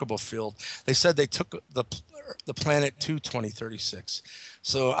Merkaba field. They said they took the planet to 2036.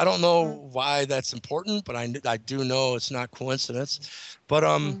 So I don't know why that's important, but I do know it's not coincidence. But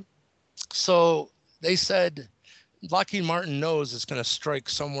so they said Lockheed Martin knows it's going to strike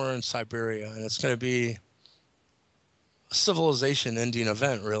somewhere in Siberia, and it's going to be a civilization-ending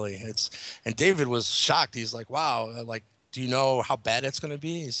event, really. And David was shocked. He's like, "Wow, like." Do you know how bad it's going to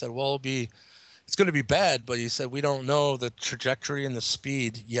be? He said, well, it's going to be bad, but he said, we don't know the trajectory and the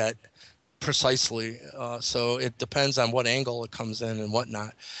speed yet precisely. So it depends on what angle it comes in and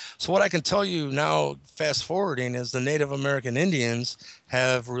whatnot. So what I can tell you now, fast forwarding, is the Native American Indians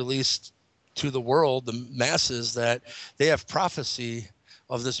have released to the world, the masses, that they have prophecy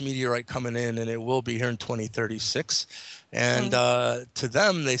of this meteorite coming in, and it will be here in 2036. And to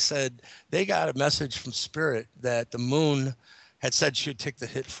them, they said they got a message from Spirit that the moon had said she would take the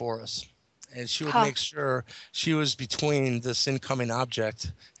hit for us. And she would make sure she was between this incoming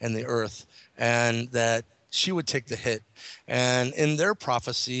object and the Earth, and that she would take the hit. And in their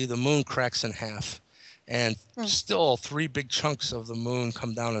prophecy, the moon cracks in half. And still 3 big chunks of the moon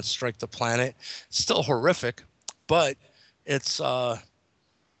come down and strike the planet. It's still horrific, but it's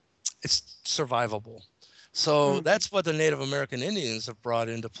survivable. So that's what the Native American Indians have brought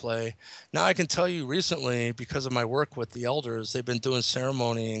into play. Now I can tell you recently, because of my work with the elders, they've been doing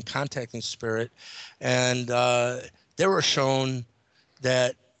ceremony and contacting Spirit, and they were shown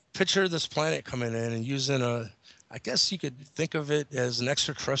that picture this planet coming in and using I guess you could think of it as an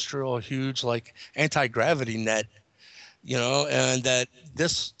extraterrestrial, huge, like anti-gravity net, you know, and that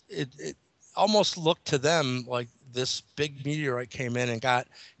it almost looked to them like this big meteorite came in and got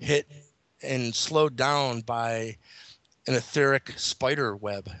hit and slowed down by an etheric spider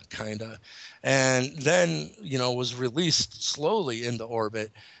web, kind of, and then, was released slowly into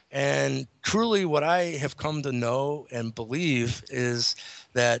orbit. And truly, what I have come to know and believe is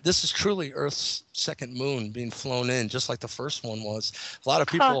that this is truly Earth's second moon being flown in, just like the first one was. A lot of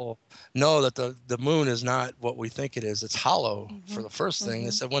people know that the moon is not what we think it is. It's hollow for the first thing.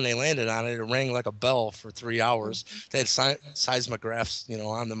 They said when they landed on it, it rang like a bell for 3 hours. They had seismographs,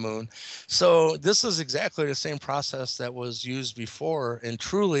 on the moon. So this is exactly the same process that was used before. And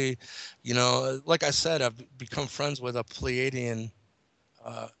truly, like I said, I've become friends with a Pleiadian.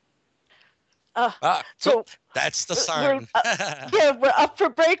 So that's the we're sign. we're up for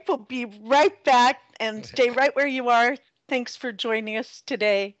break. We'll be right back, and stay right where you are. Thanks for joining us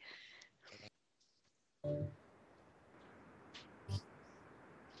today.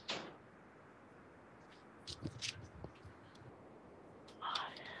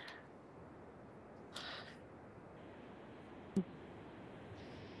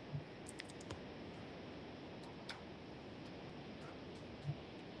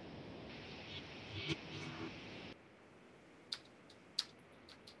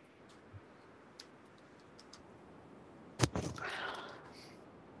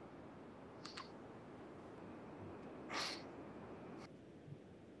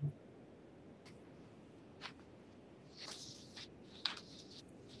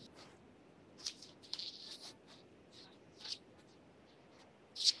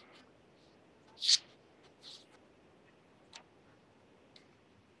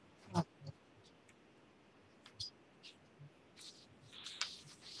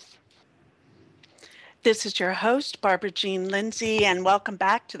 This is your host, Barbara Jean Lindsey, and welcome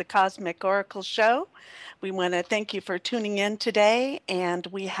back to the Cosmic Oracle Show. We want to thank you for tuning in today, and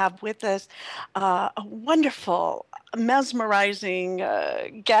we have with us a wonderful, mesmerizing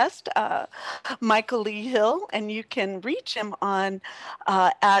guest, Michael Lee Hill, and you can reach him on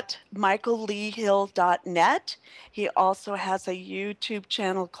at michaelleehill.net. He also has a YouTube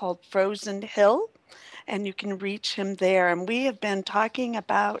channel called Frozen Hill, and you can reach him there. And we have been talking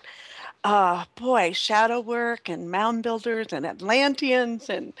about shadow work and mound builders and Atlanteans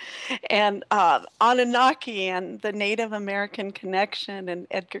and Anunnaki and the Native American connection and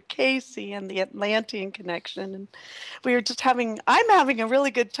Edgar Casey and the Atlantean connection. And I'm having a really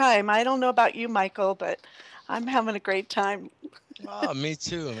good time. I don't know about you, Michael, but I'm having a great time. Me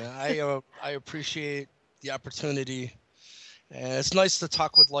too, man. I appreciate the opportunity. And it's nice to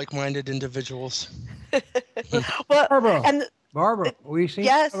talk with like-minded individuals. Well, Barbara, we seem to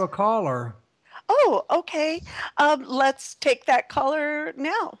have a caller. Oh, okay. Let's take that caller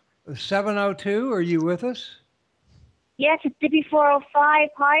now. 702, are you with us? Yes, it's Dippy 405.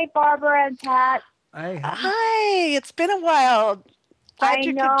 Hi, Barbara and Pat. Hi, it's been a while. Glad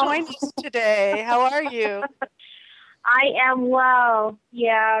you could join us today. How are you? I am well.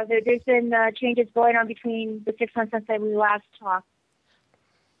 Yeah, there's been changes going on between the 6 months since we last talked.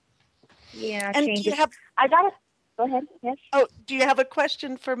 Yeah, and changes. Do you have... Go ahead, yes. Oh, do you have a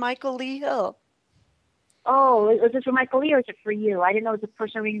question for Michael Lee Hill? Oh, is this for Michael Lee or is it for you? I didn't know it was a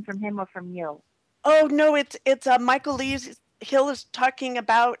person reading from him or from you. Oh, no, it's Michael Lee Hill is talking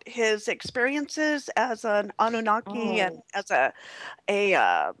about his experiences as an Anunnaki and as a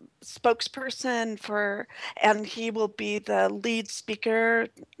spokesperson and he will be the lead speaker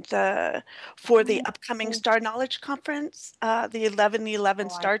for the upcoming Star Knowledge Conference, the 1111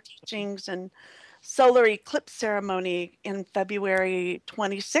 Star Teachings and Solar Eclipse Ceremony in February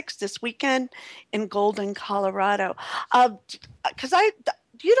 26th this weekend in Golden, Colorado. Because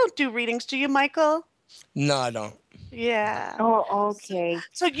you don't do readings, do you, Michael? No, I don't. Yeah. Oh, okay.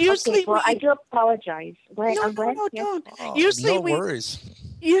 So usually I do apologize. No, don't. Usually no worries.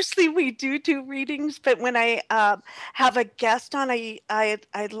 Usually we do readings, but when I have a guest on, I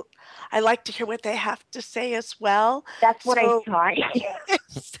like to hear what they have to say as well. That's what I thought.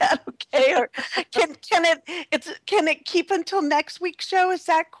 Is that okay? Or can it keep until next week's show? Is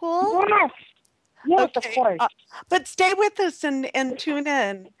that cool? Yes. Yes, okay. Of course. But stay with us and tune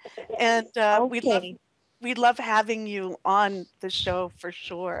in, and we love having you on the show for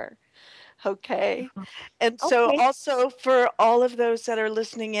sure. Okay. And so also for all of those that are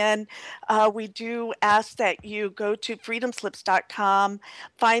listening in, we do ask that you go to freedomslips.com,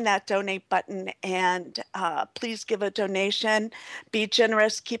 find that donate button, and please give a donation. Be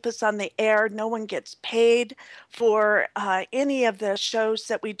generous. Keep us on the air. No one gets paid for any of the shows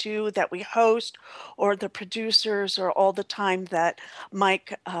that we do, that we host, or the producers, or all the time that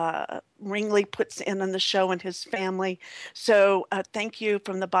Mike Ringley puts in on the show and his family. So thank you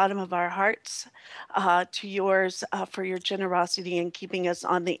from the bottom of our hearts to yours for your generosity in keeping us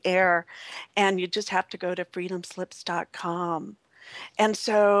on the air. And you just have to go to freedomslips.com. And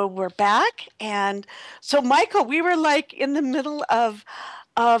so we're back. And so, Michael, we were like in the middle of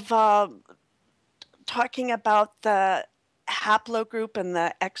talking about the Haplo group and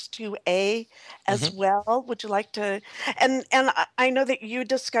the X2A as well. Would you like to? And I know that you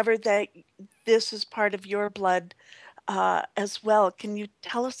discovered that this is part of your blood as well. Can you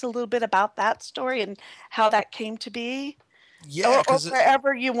tell us a little bit about that story and how that came to be? Yeah, Or because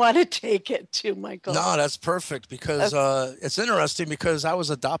wherever you want to take it to, Michael. no, that's perfect because it's interesting because I was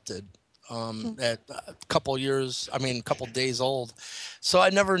adopted at a couple days old. So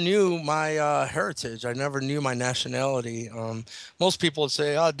I never knew my heritage. I never knew my nationality. Most people would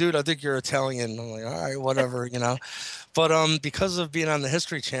say, "Oh, dude, I think you're Italian." I'm like, "All right, whatever," you know. But because of being on the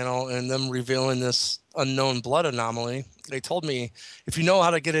History Channel and them revealing this unknown blood anomaly, they told me if you know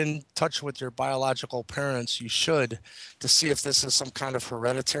how to get in touch with your biological parents, you should, to see if this is some kind of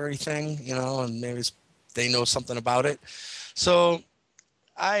hereditary thing, you know, and maybe they know something about it. So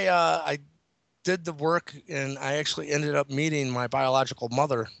I did the work, and I actually ended up meeting my biological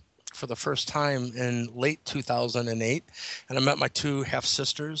mother for the first time in late 2008, and I met my two half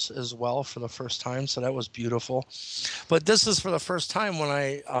sisters as well for the first time, so that was beautiful. But this is for the first time when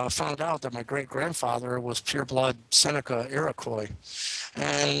I found out that my great grandfather was pure blood Seneca Iroquois,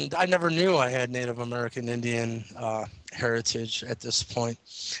 and I never knew I had Native American Indian heritage at this point.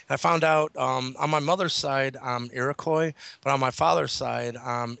 I found out on my mother's side I'm Iroquois, but on my father's side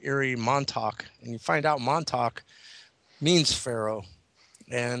I'm Erie Montauk, and you find out Montauk means Pharaoh.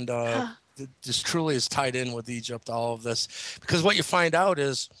 And this truly is tied in with Egypt, all of this, because what you find out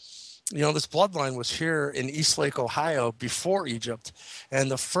is, you know, this bloodline was here in Eastlake, Ohio before Egypt.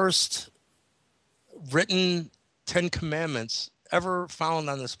 And the first written 10 Commandments ever found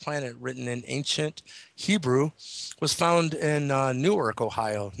on this planet, written in ancient Hebrew, was found in Newark,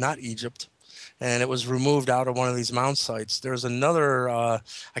 Ohio, not Egypt. And it was removed out of one of these mound sites. There's another, I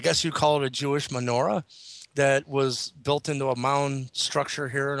guess you'd call it a Jewish menorah, that was built into a mound structure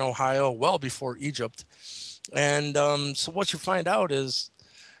here in Ohio well before Egypt. And so what you find out is,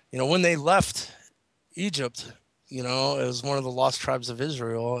 you know, when they left Egypt, you know, as one of the lost tribes of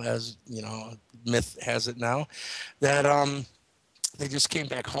Israel, as, you know, myth has it now, that they just came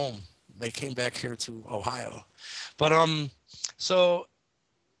back home. They came back here to Ohio. But so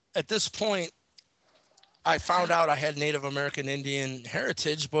at this point, I found out I had Native American Indian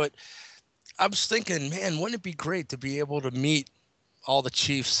heritage, but I was thinking, man, wouldn't it be great to be able to meet all the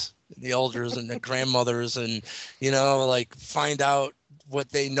chiefs, the elders, and the grandmothers, and, you know, like find out what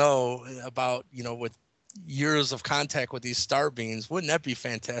they know about, you know, with years of contact with these star beings. Wouldn't that be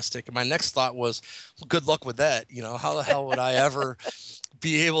fantastic? And my next thought was, well, good luck with that. You know, how the hell would I ever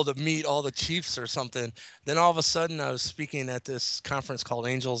be able to meet all the chiefs or something? Then all of a sudden I was speaking at this conference called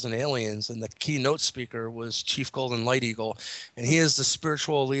Angels and Aliens, and the keynote speaker was Chief Golden Light Eagle, and he is the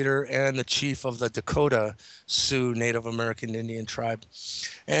spiritual leader and the chief of the Dakota Sioux Native American Indian tribe.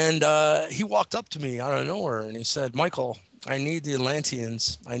 And he walked up to me out of nowhere and he said, "Michael, I need the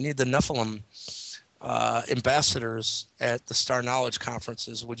Atlanteans, I need the Nephilim ambassadors at the Star Knowledge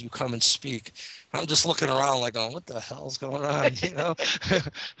conferences. Would you come and speak?" I'm just looking around like, going, what the hell's going on? You know,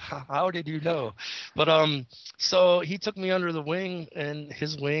 how did you know? But so he took me under the wing and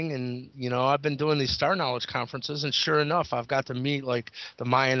his wing, and, you know, I've been doing these Star Knowledge conferences, and sure enough, I've got to meet like the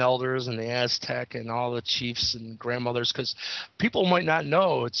Mayan elders and the Aztec and all the chiefs and grandmothers, because people might not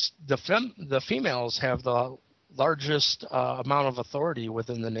know it's the females have the largest amount of authority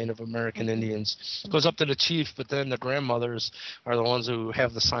within the Native American Indians. It goes up to the chief, but then the grandmothers are the ones who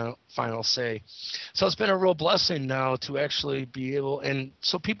have the final say. So it's been a real blessing now to actually be able, and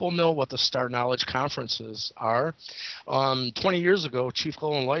so people know what the Star Knowledge conferences are. 20 years ago, Chief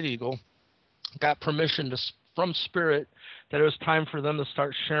Golden Light Eagle got permission from Spirit that it was time for them to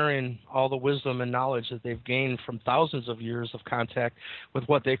start sharing all the wisdom and knowledge that they've gained from thousands of years of contact with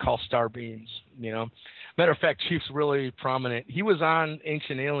what they call star beings, you know. Matter of fact, Chief's really prominent. He was on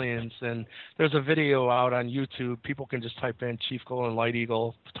Ancient Aliens, and there's a video out on YouTube. People can just type in Chief Golden Light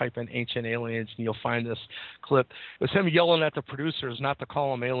Eagle, type in Ancient Aliens, and you'll find this clip. It was him yelling at the producers not to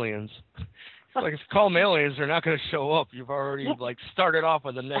call them aliens. Like, if you call them aliens, they're not going to show up. You've already like started off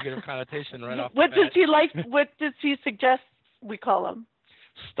with a negative connotation right off the bat. What does he suggest we call them?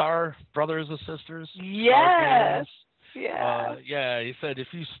 Star brothers and sisters. Yes. Yeah. Yeah. He said if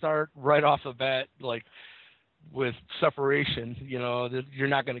you start right off the bat, like with separation, you know, you're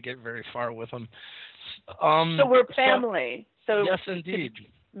not going to get very far with them. So we're family. So yes, indeed.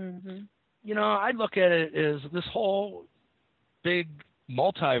 Mm-hmm. You know, I look at it as this whole big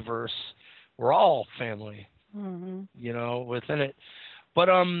multiverse. We're all family, Mm-hmm. you know, within it. But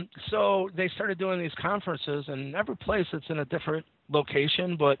so they started doing these conferences, and every place it's in a different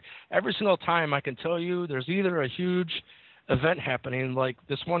location. But every single time, I can tell you, there's either a huge event happening, like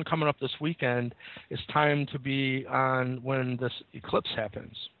this one coming up this weekend. It's time to be on when this eclipse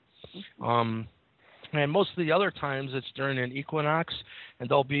happens. And most of the other times it's during an equinox, and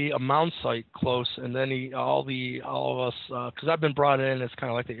there'll be a mound site close, and then all of us, because I've been brought in as kind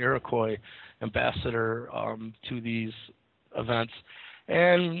of like the Iroquois ambassador to these events,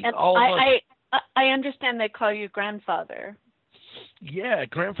 and all of us. I understand they call you grandfather. Yeah,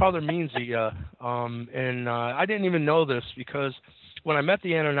 grandfather means Zia, and I didn't even know this because when I met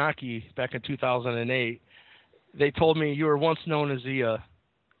the Anunnaki back in 2008, they told me you were once known as Zia.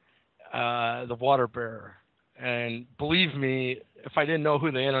 The water bearer. And believe me, if I didn't know who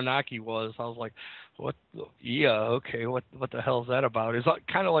the Anunnaki was, I was like, what? Yeah, okay, what the hell is that about? It's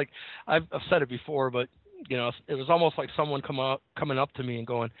kind of like, I've said it before, but, you know, it was almost like someone coming up to me and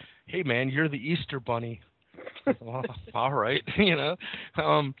going, hey, man, you're the Easter Bunny. Well, all right, you know.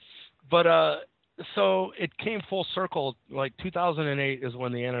 So it came full circle. Like 2008 is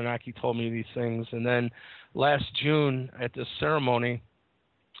when the Anunnaki told me these things. And then last June at this ceremony,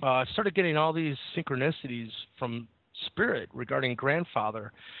 I started getting all these synchronicities from spirit regarding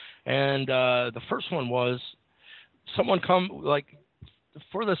grandfather. And the first one was someone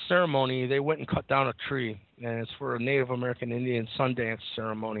for the ceremony, they went and cut down a tree, and it's for a Native American Indian Sundance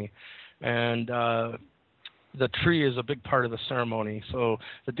ceremony. And the tree is a big part of the ceremony. So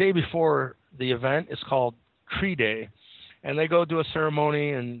the day before the event is called Tree Day, and they go do a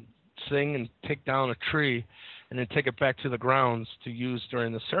ceremony and sing and take down a tree, and then take it back to the grounds to use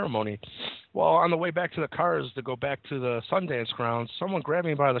during the ceremony. Well, on the way back to the cars to go back to the Sundance grounds, someone grabbed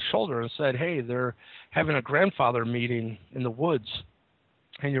me by the shoulder and said, hey, they're having a grandfather meeting in the woods,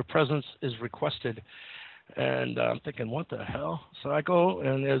 and your presence is requested. And I'm thinking, what the hell? So I go,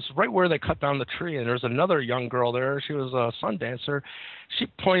 and it's right where they cut down the tree, and there's another young girl there. She was a sun dancer. She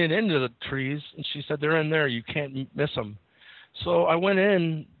pointed into the trees, and she said, they're in there. You can't miss them. So I went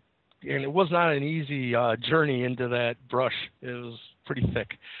in, and it was not an easy journey into that brush. It was pretty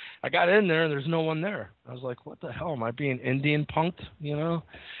thick. I got in there, and there's no one there. I was like, what the hell? Am I being Indian punked, you know?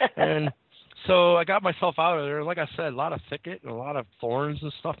 And so I got myself out of there. Like I said, a lot of thicket and a lot of thorns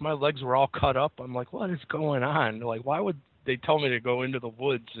and stuff. My legs were all cut up. I'm like, what is going on? Like, why would they tell me to go into the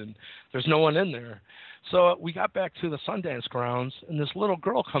woods, and there's no one in there? So we got back to the Sundance grounds, and this little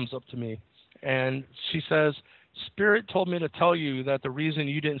girl comes up to me, and she says, Spirit told me to tell you that the reason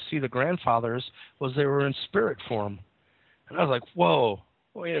you didn't see the grandfathers was they were in spirit form. And I was like, whoa,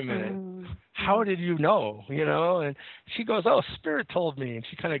 wait a minute. How did you know? You know? And she goes, oh, Spirit told me. And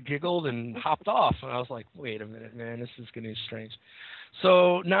she kind of giggled and hopped off. And I was like, wait a minute, man, this is getting strange.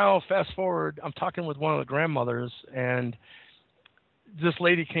 So now fast forward, I'm talking with one of the grandmothers, and this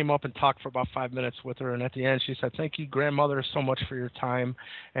lady came up and talked for about 5 minutes with her, and at the end she said, thank you, grandmother, so much for your time.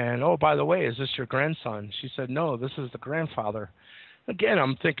 And, oh, by the way, is this your grandson? She said, no, this is the grandfather. Again,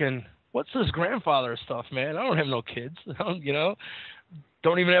 I'm thinking, what's this grandfather stuff, man? I don't have no kids, you know,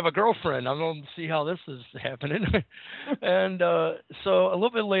 don't even have a girlfriend. I don't see how this is happening. And so a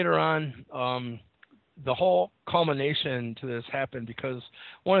little bit later on, the whole culmination to this happened because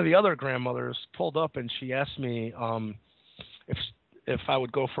one of the other grandmothers pulled up, and she asked me if I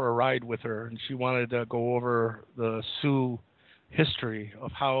would go for a ride with her, and she wanted to go over the Sioux history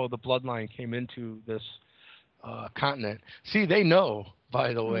of how the bloodline came into this continent. See, they know,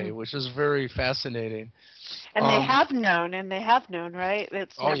 by the way, which is very fascinating. And they have known, right?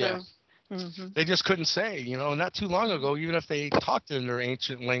 It's oh, never... yeah. Mm-hmm. They just couldn't say, you know, not too long ago, even if they talked in their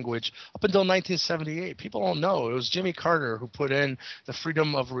ancient language, up until 1978, people don't know. It was Jimmy Carter who put in the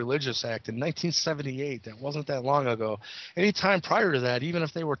Freedom of Religious Act in 1978. That wasn't that long ago. Any time prior to that, even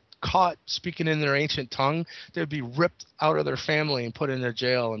if they were caught speaking in their ancient tongue, they'd be ripped out of their family and put in their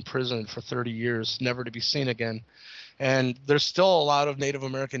jail and prison for 30 years, never to be seen again. And there's still a lot of Native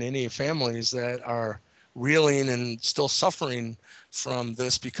American Indian families that are reeling and still suffering from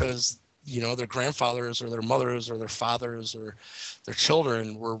this because, you know, their grandfathers or their mothers or their fathers or their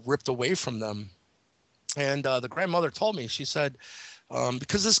children were ripped away from them. And the grandmother told me, she said,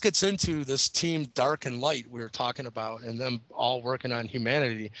 because this gets into this team dark and light we were talking about and them all working on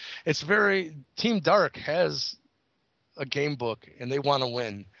humanity. Team Dark has a game book and they want to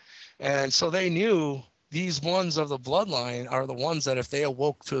win. And so they knew these ones of the bloodline are the ones that if they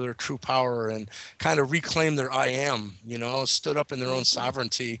awoke to their true power and kind of reclaimed their I am, you know, stood up in their own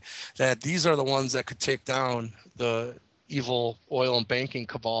sovereignty, that these are the ones that could take down the evil oil and banking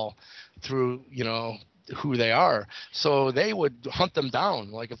cabal through, you know, who they are. So they would hunt them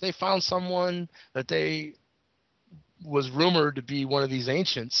down. Like if they found someone that they was rumored to be one of these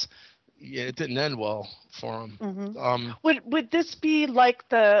ancients, yeah, it didn't end well for them. Mm-hmm. Would this be like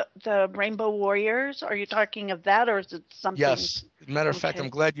the Rainbow Warriors? Are you talking of that, or is it something? Yes. Matter of fact, I'm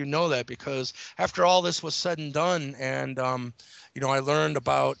glad you know that, because after all this was said and done, and you know, I learned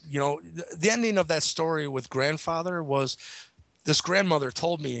about, you know, the ending of that story with grandfather was, this grandmother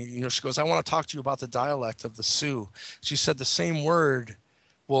told me, you know, she goes, I want to talk to you about the dialect of the Sioux. She said the same word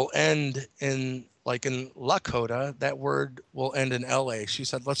will end in, like in Lakota, that word will end in LA. She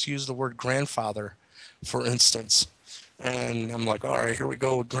said, let's use the word grandfather, for instance. And I'm like, all right, here we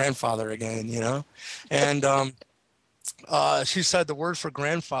go with grandfather again, you know? And she said the word for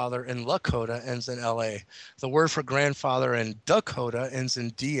grandfather in Lakota ends in LA. The word for grandfather in Dakota ends in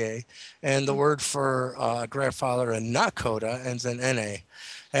DA. And the word for grandfather in Nakota ends in NA.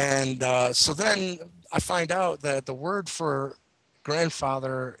 And so then I find out that the word for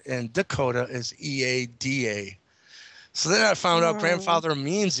grandfather in Dakota is EADA. So then I found out grandfather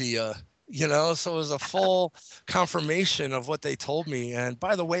means Ea, you know, so it was a full confirmation of what they told me. And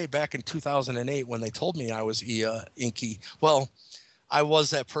by the way, back in 2008, when they told me I was Ea Inky, well, I was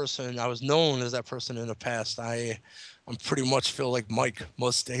that person. I was known as that person in the past. I'm pretty much feel like Mike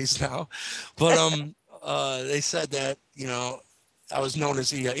most days now. But they said that, you know, I was known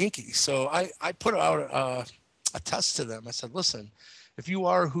as Ea Inky. So I put out a test to them. I said, listen, if you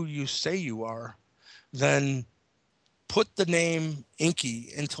are who you say you are, then put the name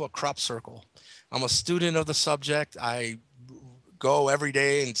Inky into a crop circle. I'm a student of the subject. I go every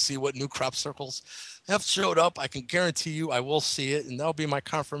day and see what new crop circles have showed up. I can guarantee you I will see it, and that'll be my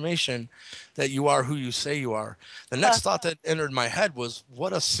confirmation that you are who you say you are. The next thought that entered my head was,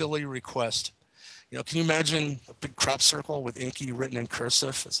 what a silly request. You know, can you imagine a big crop circle with Inky written in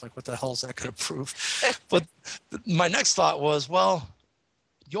cursive? It's like, what the hell is that going to prove? But my next thought was, well,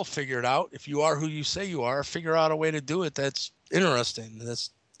 you'll figure it out. If you are who you say you are, figure out a way to do it that's interesting, that's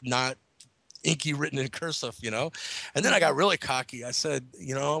not Inky written in cursive, you know? And then I got really cocky. I said,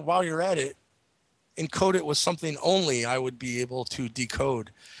 you know, while you're at it, encode it with something only I would be able to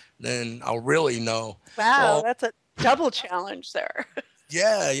decode. Then I'll really know. Wow, well, that's a double challenge there.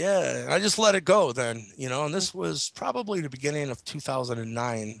 Yeah. I just let it go then, you know, and this was probably the beginning of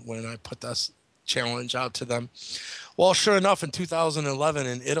 2009 when I put this challenge out to them. Well, sure enough, in 2011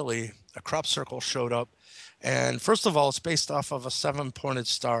 in Italy, a crop circle showed up. And first of all, it's based off of a 7-pointed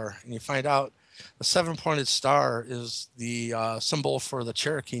star. And you find out the 7-pointed star is the symbol for the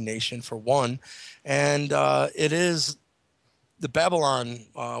Cherokee Nation, for one. And it is the Babylon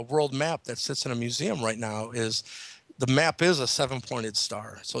world map that sits in a museum right now. The map is a 7-pointed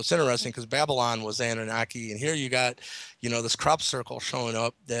star. So it's interesting because Babylon was Anunnaki. And here you got, you know, this crop circle showing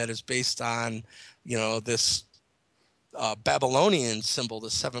up that is based on, you know, this Babylonian symbol, the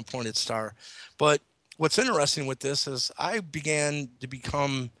 7-pointed star. But what's interesting with this is I began to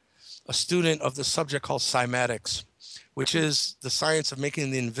become a student of the subject called cymatics, which is the science of making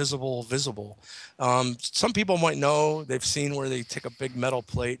the invisible visible. Some people might know, they've seen where they take a big metal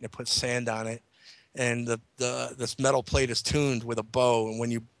plate and they put sand on it. And this metal plate is tuned with a bow. And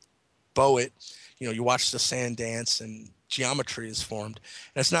when you bow it, you know, you watch the sand dance and geometry is formed.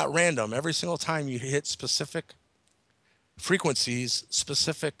 And it's not random. Every single time you hit specific frequencies,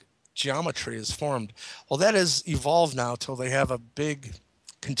 specific geometry is formed. Well, that has evolved now till they have a big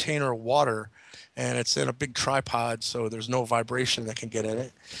container of water and it's in a big tripod, so there's no vibration that can get in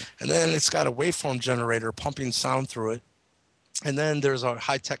it. And then it's got a waveform generator pumping sound through it. And then there's a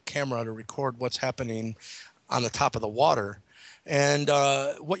high-tech camera to record what's happening on the top of the water. And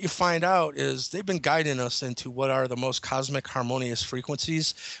what you find out is they've been guiding us into what are the most cosmic harmonious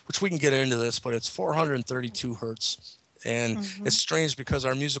frequencies, which we can get into this, but it's 432 hertz. And it's strange because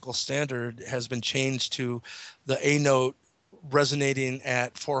our musical standard has been changed to the A note resonating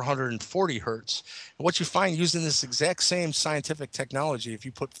at 440 hertz. And what you find using this exact same scientific technology, if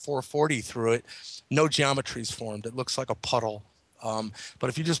you put 440 through it, no geometry is formed. It looks like a puddle. But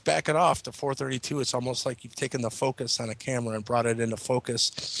if you just back it off to 432, it's almost like you've taken the focus on a camera and brought it into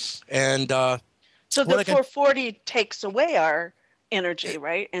focus. And so the 440 takes away our energy,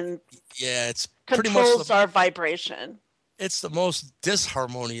 right? And yeah, it's controls pretty much our vibration. It's the most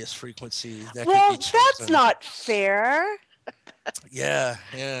disharmonious frequency that well, could be chosen. That's not fair. Yeah.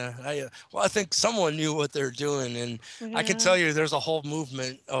 I think someone knew what they're doing, and I can tell you there's a whole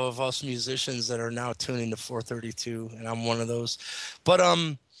movement of us musicians that are now tuning to 432, and I'm one of those. But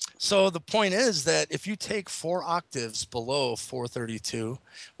So the point is that if you take 4 octaves below 432,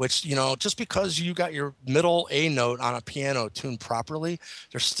 which, just because you got your middle A note on a piano tuned properly,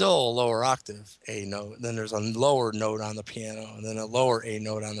 there's still a lower octave A note. Then there's a lower note on the piano, and then a lower A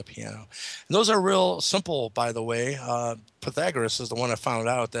note on the piano. And those are real simple, by the way. Pythagoras is the one that found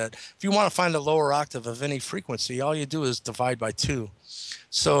out that if you want to find the lower octave of any frequency, all you do is divide by 2.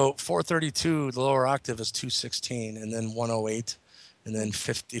 So 432, the lower octave is 216, and then 108. And then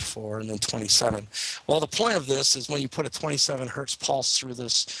 54, and then 27. Well, the point of this is when you put a 27 hertz pulse through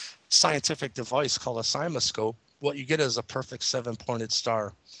this scientific device called a simoscope, what you get is a perfect 7-pointed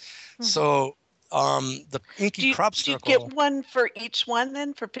star. Mm-hmm. So the inky crop circle. Do you get one for each one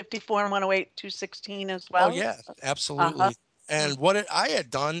then, for 54 and 108, 216 as well? Oh, yeah, absolutely. Uh-huh. And what I had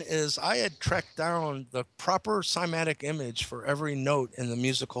done is I had tracked down the proper cymatic image for every note in the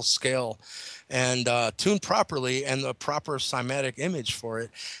musical scale and tuned properly, and the proper cymatic image for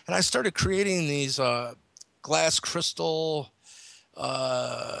it. And I started creating these glass crystal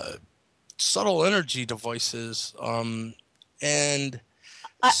subtle energy devices. And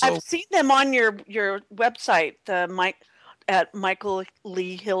I've seen them on your website, at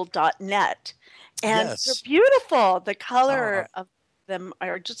michaelleehill.net. And yes, they're beautiful. The color of them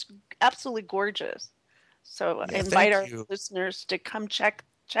are just absolutely gorgeous. So I invite our listeners to come check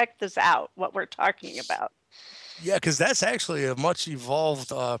this out, what we're talking about. Yeah, because that's actually a much evolved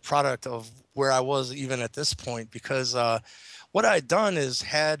product of where I was even at this point, because what I'd done is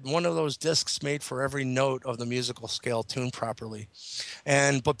had one of those discs made for every note of the musical scale tuned properly.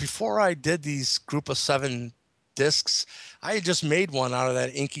 But before I did these group of 7 discs, I had just made one out of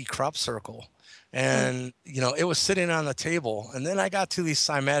that inky crop circle. And, it was sitting on the table. And then I got to these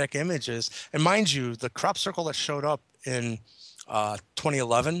cymatic images. And mind you, the crop circle that showed up in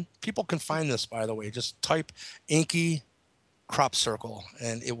 2011, people can find this, by the way. Just type inky crop circle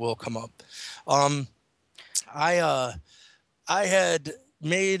and it will come up. I had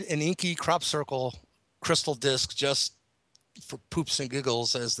made an inky crop circle crystal disc just for poops and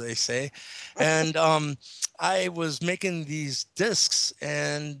giggles, as they say. And I was making these discs,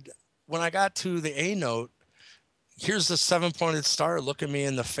 and when I got to the A note, here's the 7-pointed star looking me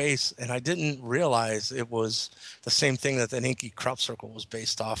in the face, and I didn't realize it was the same thing that the inky crop circle was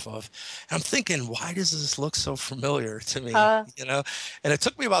based off of. And I'm thinking, why does this look so familiar to me? And it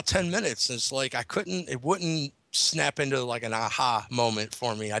took me about 10 minutes. It's like it wouldn't snap into like an aha moment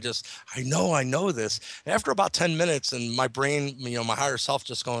for me. I know this. And after about 10 minutes, and my brain, my higher self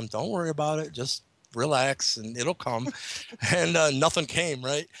just going, don't worry about it, just relax and it'll come. And nothing came,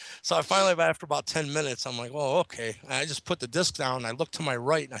 right? So I finally, after about 10 minutes, I'm like, well, okay. And I just put the disc down, and I looked to my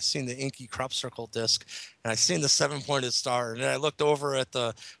right, and I seen the inky crop circle disc, and I seen the 7-pointed star. And then I looked over at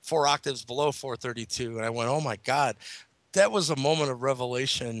the 4 octaves below 432, and I went, oh my God. That was a moment of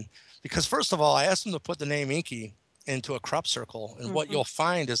revelation, because first of all, I asked them to put the name inky into a crop circle, and what you'll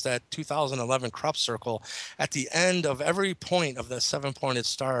find is that 2011 crop circle, at the end of every point of the 7-pointed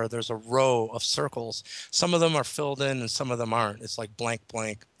star, there's a row of circles. Some of them are filled in and some of them aren't. It's like blank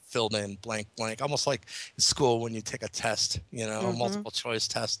blank filled in, blank blank, almost like in school when you take a test, a multiple choice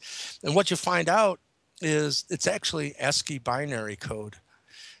test. And what you find out is it's actually ASCII binary code.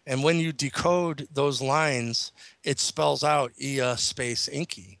 And when you decode those lines, it spells out Ia space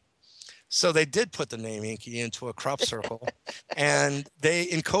inky. So they did put the name inky into a crop circle, and they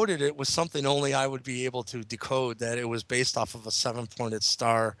encoded it with something only I would be able to decode, that it was based off of a 7-pointed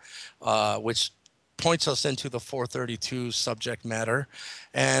star, which points us into the 432 subject matter.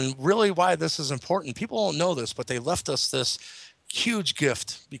 And really why this is important, people don't know this, but they left us this huge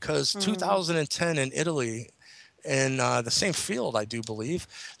gift, because 2010 in Italy, in the same field, I do believe,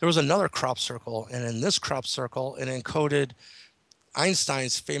 there was another crop circle. And in this crop circle, it encoded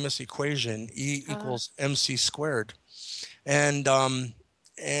Einstein's famous equation, E equals mc squared. And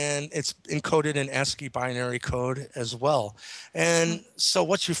it's encoded in ASCII binary code as well. And so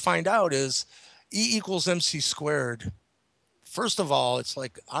what you find out is E equals mc squared. First of all, it's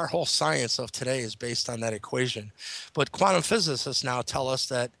like our whole science of today is based on that equation. But quantum physicists now tell us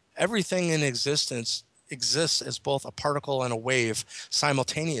that everything in existence exists as both a particle and a wave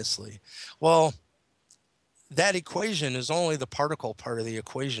simultaneously. Well, that equation is only the particle part of the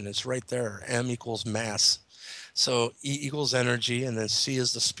equation. It's right there, m equals mass. So E equals energy, and then c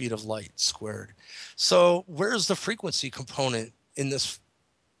is the speed of light squared. So where's the frequency component in this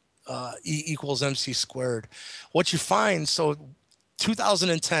E equals mc squared? What you find, so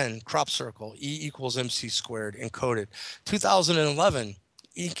 2010 crop circle, E equals mc squared encoded. 2011,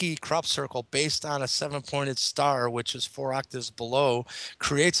 inky crop circle based on a 7-pointed star, which is 4 octaves below,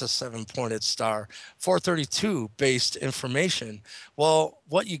 creates a 7-pointed star. 432 based information. Well,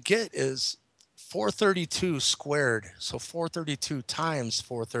 what you get is 432 squared. So 432 times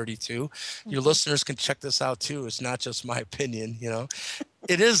 432. Your listeners can check this out too. It's not just my opinion, you know.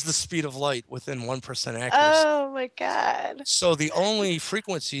 It is the speed of light within 1% accuracy. Oh my God. So the only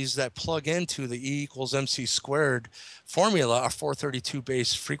frequencies that plug into the E equals MC squared formula are 432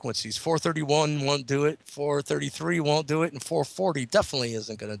 base frequencies. 431 won't do it, 433 won't do it, and 440 definitely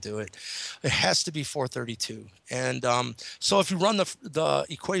isn't going to do it. It has to be 432. And so if you run the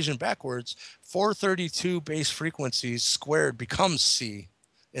equation backwards, 432 base frequencies squared becomes C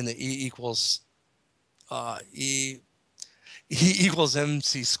in the E equals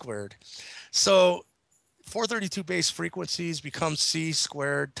MC squared. So 432 base frequencies becomes C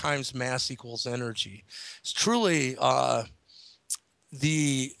squared times mass equals energy. It's truly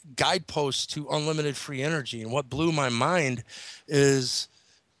the guidepost to unlimited free energy. And what blew my mind is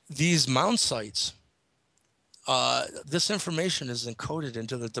these mound sites. This information is encoded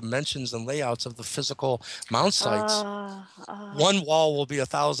into the dimensions and layouts of the physical mound sites. One wall will be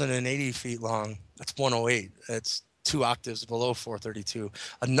 1,080 feet long. That's 108. That's 2 octaves below 432.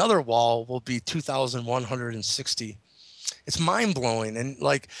 Another wall will be 2,160. It's mind-blowing. And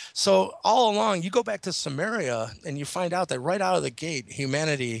like, so all along, you go back to Samaria and you find out that right out of the gate,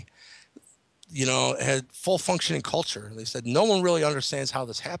 humanity, you know, had full functioning culture. They said no one really understands how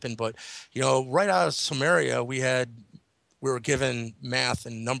this happened, but, you know, right out of Samaria, we were given math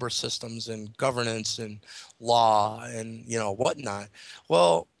and number systems and governance and law and, you know, whatnot.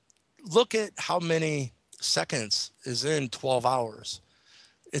 Well, look at how many seconds is in 12 hours.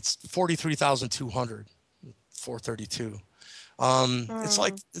 It's 43,200, 432. It's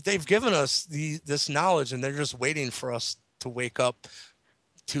like they've given us this knowledge and they're just waiting for us to wake up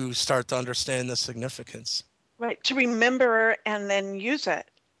to start to understand the significance. Right. To remember and then use it.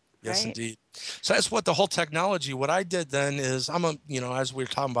 Yes, right? Indeed. So that's what the whole technology, what I did then is as we were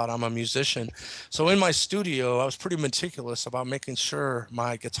talking about, I'm a musician. So in my studio, I was pretty meticulous about making sure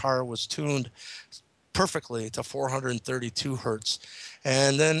my guitar was tuned perfectly to 432 hertz.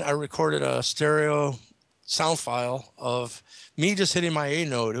 And then I recorded a stereo sound file of me just hitting my A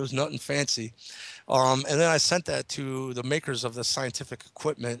note. It was nothing fancy. And then I sent that to the makers of the scientific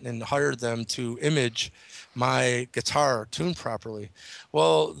equipment and hired them to image my guitar tuned properly.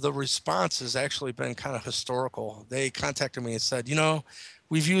 Well, the response has actually been kind of historical. They contacted me and said, you know,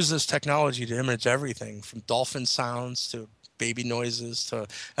 we've used this technology to image everything from dolphin sounds to baby noises to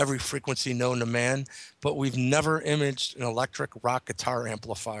every frequency known to man, but we've never imaged an electric rock guitar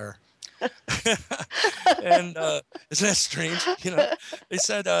amplifier. And isn't that strange? You know, they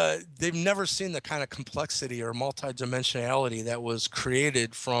said they've never seen the kind of complexity or multidimensionality that was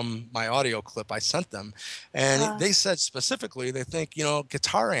created from my audio clip I sent them. And they said specifically, they think, you know,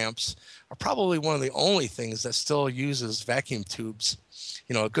 guitar amps are probably one of the only things that still uses vacuum tubes.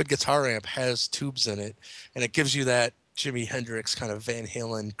 You know, a good guitar amp has tubes in it, and it gives you that Jimi Hendrix kind of Van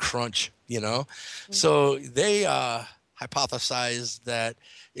Halen crunch, you know? Mm-hmm. So they hypothesized that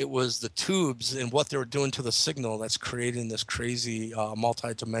it was the tubes and what they were doing to the signal that's creating this crazy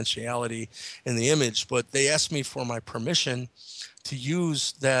multidimensionality in the image. But they asked me for my permission to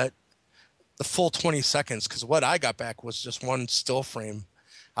use the full 20 seconds, because what I got back was just one still frame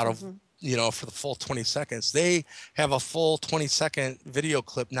out of, you know, for the full 20 seconds. They have a full 20-second video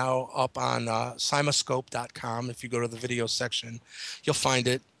clip now up on cimascope.com. If you go to the video section, you'll find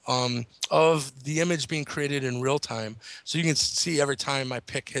it. Of the image being created in real time. So you can see every time my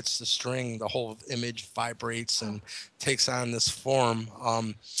pick hits the string, the whole image vibrates and takes on this form.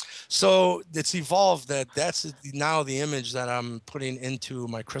 So it's evolved that's now the image that I'm putting into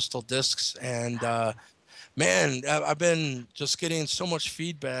my crystal discs. And man, I've been just getting so much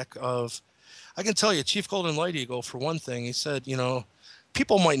feedback I can tell you, Chief Golden Light Eagle, for one thing, he said, you know,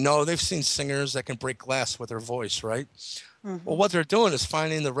 people might know, they've seen singers that can break glass with their voice, right? Well, what they're doing is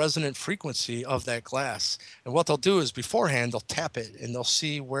finding the resonant frequency of that glass. And what they'll do is beforehand, they'll tap it and they'll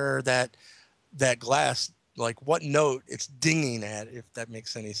see where that glass, like what note it's dinging at, if that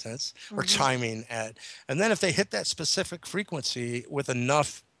makes any sense, or chiming at. And then if they hit that specific frequency with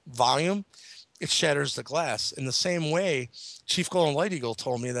enough volume, it shatters the glass. In the same way, Chief Golden Light Eagle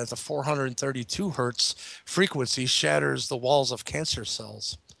told me that the 432 hertz frequency shatters the walls of cancer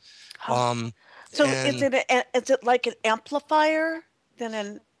cells. So is it like an amplifier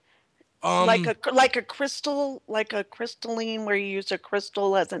than like a crystal, like a crystalline, where you use a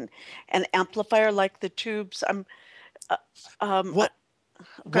crystal as an amplifier, like the tubes? What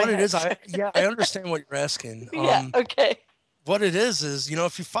it is, I understand what you're asking. Yeah. Okay. what it is, you know,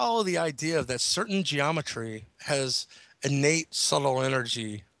 if you follow the idea that certain geometry has innate subtle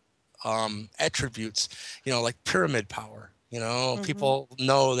energy attributes, you know, like pyramid power. You know, Mm-hmm. people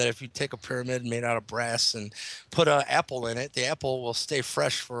know that if you take a pyramid made out of brass and put an apple in it, the apple will stay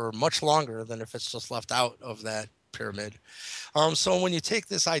fresh for much longer than if it's just left out of that pyramid. So when you take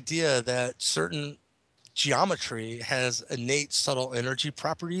this idea that certain geometry has innate subtle energy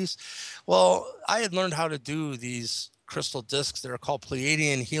properties, well, I had learned how to do these crystal discs that are called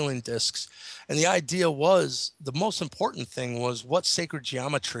Pleiadian healing discs. And the idea was the most important thing was what sacred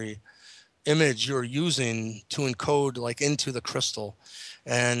geometry image you're using to encode like into the crystal.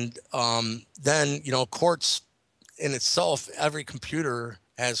 And then, you know, quartz in itself, every computer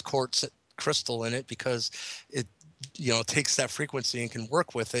has quartz crystal in it because it, you know, takes that frequency and can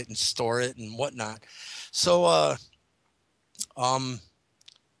work with it and store it and whatnot. So um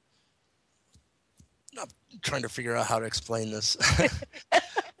I'm trying to figure out how to explain this.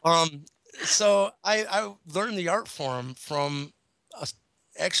 um so I learned the art form from a,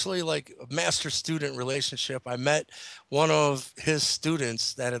 actually like a master student relationship. I met one of his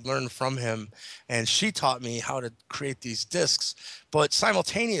students that had learned from him, and she taught me how to create these discs. But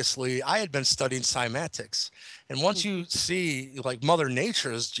simultaneously, I had been studying cymatics. And once you see like Mother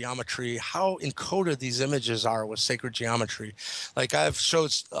Nature's geometry, how encoded these images are with sacred geometry, like I've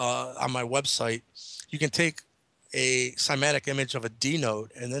showed on my website, you can take a cymatic image of a D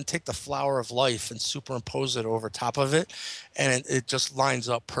note and then take the flower of life and superimpose it over top of it, and it just lines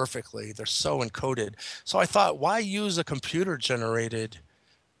up perfectly. They're so encoded. So I thought, why use a computer generated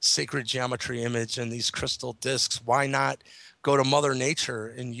sacred geometry image in these crystal discs? Why not go to Mother Nature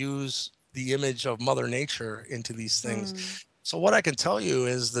and use the image of Mother Nature into these things? So what I can tell you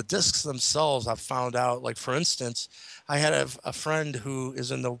is the discs themselves, I've found out, like for instance, I had a friend who is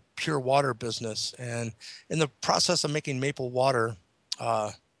in the pure water business, and in the process of making maple water,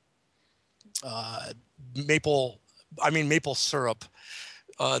 uh, uh, maple, maple syrup,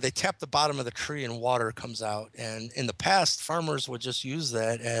 they tap the bottom of the tree and water comes out. And in the past, farmers would just use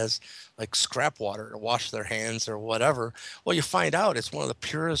that as like scrap water to wash their hands or whatever. Well, you find out it's one of the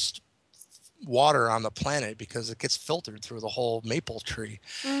purest water on the planet because it gets filtered through the whole maple tree.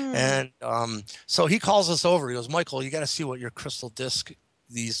 And so he calls us over. He goes, Michael, you got to see what your crystal disc,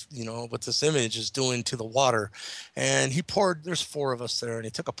 these, you know, what this image is doing to the water. And he poured, there's 4 of us there, and he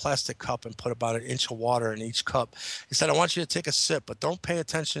took a plastic cup and put about an inch of water in each cup. He said, I want you to take a sip, but don't pay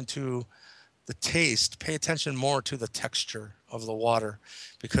attention to the taste. Pay attention more to the texture of the water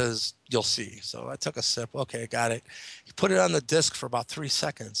because you'll see. So I took a sip. Okay, got it. He put it on the disc for about 3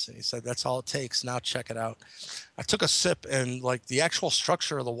 seconds, and he said, that's all it takes. Now check it out. I took a sip, and like the actual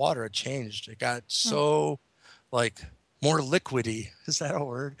structure of the water had changed. It got so like more liquidy. Is that a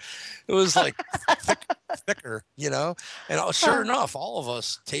word? It was like thicker, you know? And sure enough, all of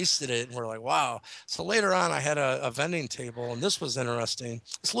us tasted it and we're like, wow. So later on, I had a vending table, and this was interesting.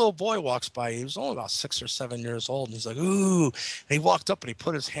 This little boy walks by. He was only about 6 or 7 years old. And he's like, ooh. And he walked up and he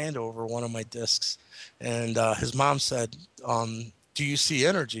put his hand over one of my discs. And his mom said, do you see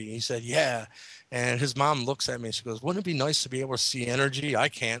energy? He said, yeah. And his mom looks at me and she goes, wouldn't it be nice to be able to see energy? I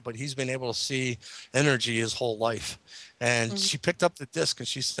can't, but he's been able to see energy his whole life. And she picked up the disc and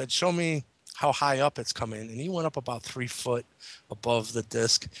she said, show me how high up it's coming. And he went up about 3 foot above the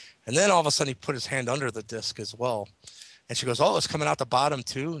disc. And then all of a sudden he put his hand under the disc as well. And she goes, oh, it's coming out the bottom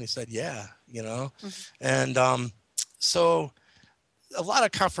too? And he said, yeah, you know. And so a lot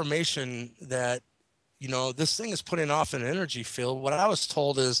of confirmation that, you know, this thing is putting off an energy field. What I was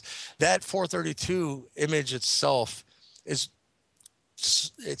told is that 432 image itself is,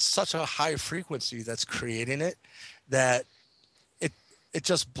 it's such a high frequency that's creating it that it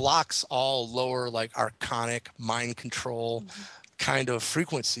just blocks all lower like archonic mind control kind of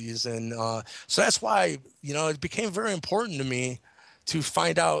frequencies. And so that's why, you know, it became very important to me to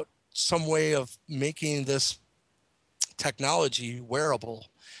find out some way of making this technology wearable,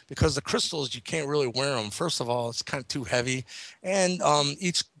 because the crystals, you can't really wear them. First of all, it's kind of too heavy, and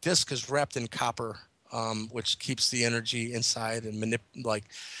each disc is wrapped in copper, which keeps the energy inside and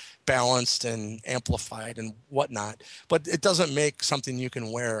balanced and amplified and whatnot. But it doesn't make something you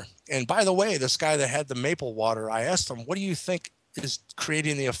can wear. And by the way, this guy that had the maple water, I asked him, what do you think is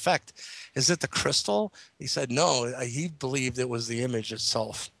creating the effect? Is it the crystal? He said no, he believed it was the image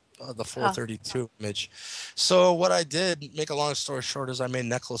itself. The 432 image. So what I did, make a long story short, is I made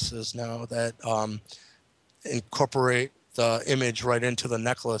necklaces now that incorporate the image right into the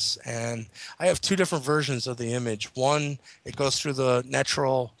necklace. And I have 2 different versions of the image. One, it goes through the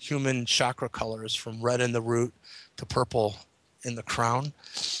natural human chakra colors from red in the root to purple in the crown.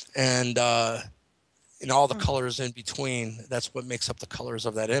 And and all the colors in between. That's what makes up the colors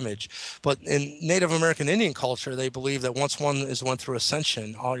of that image. But in Native American Indian culture, they believe that once one is went through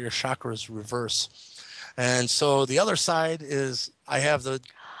ascension, all your chakras reverse. And so the other side is I have the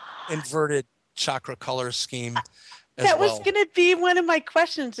inverted chakra color scheme as That was well. going to be one of my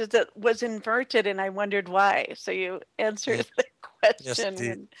questions, is it was inverted, and I wondered why. So you answered the Yes, question.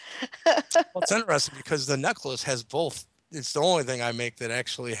 indeed. Well, it's interesting because the necklace has both. It's the only thing I make that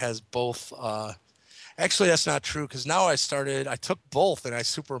actually has both. Actually, that's not true, because now I took both and I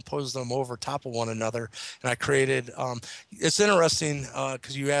superimposed them over top of one another, and I created, it's interesting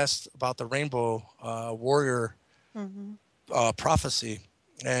because you asked about the rainbow warrior prophecy.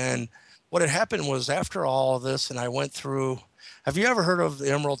 And what had happened was, after all of this, and I went through, have you ever heard of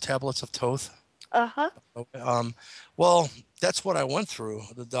the Emerald Tablets of Thoth? Well, that's what I went through.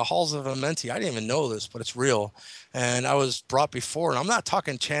 The halls of Amenti. I didn't even know this, but it's real. And I was brought before, and I'm not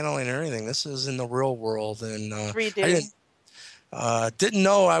talking channeling or anything. This is in the real world. And 3D. I didn't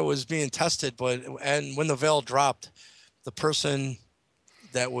know I was being tested, and when the veil dropped, the person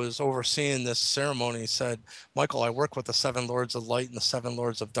that was overseeing this ceremony said, "Michael, I work with the 7 Lords of Light and the 7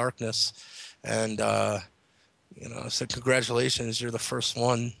 Lords of Darkness." And, I said, "Congratulations, you're the first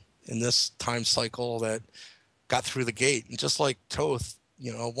one in this time cycle that got through the gate." And just like Thoth,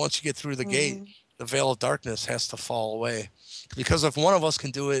 once you get through the gate, the veil of darkness has to fall away. Because if one of us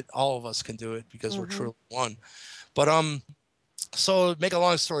can do it, all of us can do it, because we're truly one. But so make a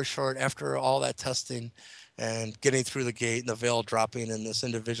long story short, after all that testing and getting through the gate and the veil dropping and this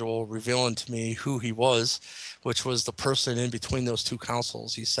individual revealing to me who he was, which was the person in between those two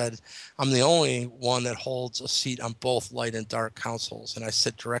councils, he said, "I'm the only one that holds a seat on both light and dark councils, and I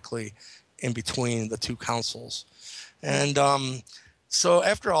sit directly in between the two councils." And so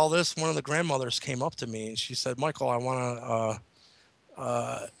after all this, one of the grandmothers came up to me and she said, "Michael, I want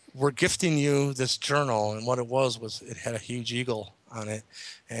to, we're gifting you this journal." And what it was it had a huge eagle on it.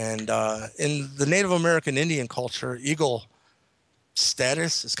 And in the Native American Indian culture, eagle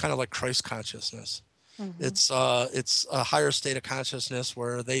status is kind of like Christ consciousness. It's a higher state of consciousness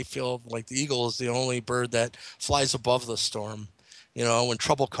where they feel like the eagle is the only bird that flies above the storm. When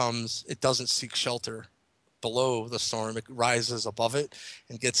trouble comes, it doesn't seek shelter below the storm. It rises above it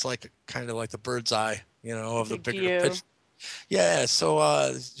and gets kind of like the bird's eye, of the bigger picture. Yeah.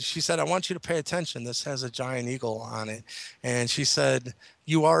 So she said, "I want you to pay attention. This has a giant eagle on it." And she said,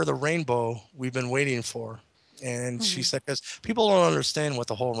 "You are the rainbow we've been waiting for." And she said, because people don't understand what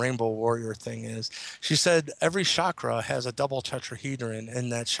the whole rainbow warrior thing is. She said, every chakra has a double tetrahedron in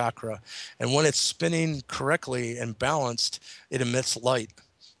that chakra. And when it's spinning correctly and balanced, it emits light.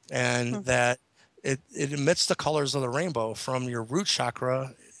 And that it emits the colors of the rainbow. From your root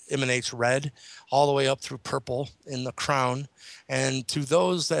chakra emanates red all the way up through purple in the crown. And to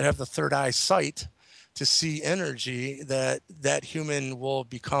those that have the third eye sight to see energy, that human will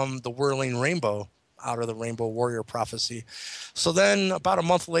become the whirling rainbow out of the rainbow warrior prophecy. So then about a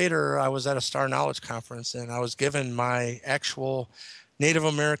month later, I was at a Star Knowledge conference and I was given my actual Native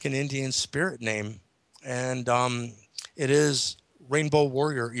American Indian spirit name. And it is Rainbow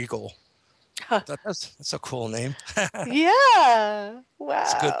Warrior Eagle. That's a cool name. Yeah. Wow.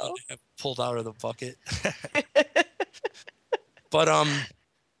 It's a good one to have pulled out of the bucket. But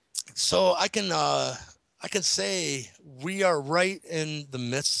so I can say we are right in the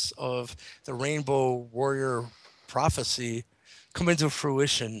midst of the Rainbow Warrior prophecy coming to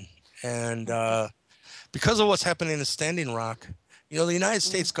fruition. And because of what's happening in Standing Rock, the United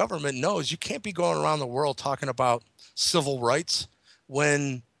States government knows you can't be going around the world talking about civil rights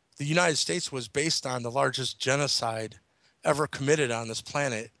when the United States was based on the largest genocide ever committed on this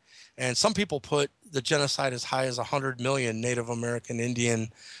planet. And some people put the genocide as high as 100 million Native American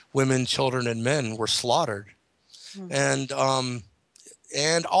Indian women, children, and men were slaughtered. And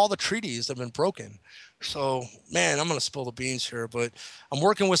all the treaties have been broken. So, man, I'm going to spill the beans here, but I'm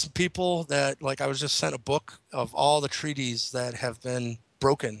working with some people that, I was just sent a book of all the treaties that have been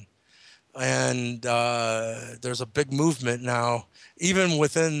broken. And there's a big movement now, even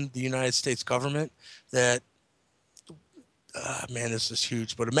within the United States government, that, man, this is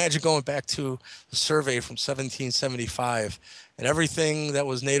huge. But imagine going back to the survey from 1775, and everything that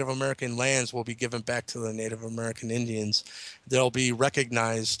was Native American lands will be given back to the Native American Indians. They'll be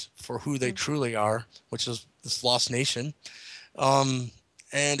recognized for who they truly are, which is this lost nation.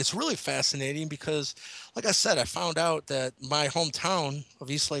 And it's really fascinating because, like I said, I found out that my hometown of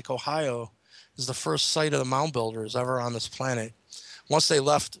Eastlake, Ohio, is the first site of the mound builders ever on this planet. Once they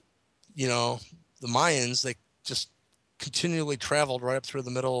left, the Mayans, they just continually traveled right up through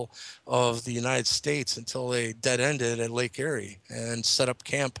the middle of the United States until they dead-ended at Lake Erie and set up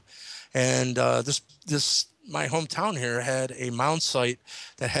camp. And this my hometown here had a mound site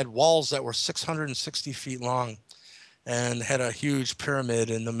that had walls that were 660 feet long and had a huge pyramid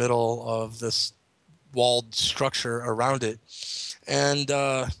in the middle of this walled structure around it. And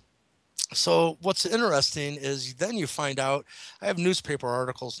so what's interesting is then you find out, I have newspaper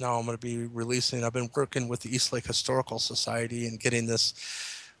articles now I'm going to be releasing. I've been working with the East Lake Historical Society and getting this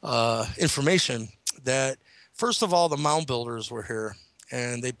information that, first of all, the mound builders were here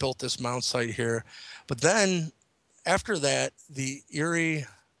and they built this mound site here. But then after that, the Erie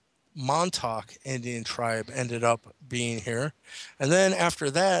Montauk Indian tribe ended up being here. And then after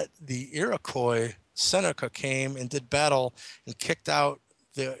that, the Iroquois Seneca came and did battle and kicked out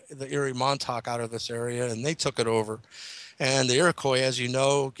the Erie Montauk out of this area, and they took it over. And the Iroquois, as you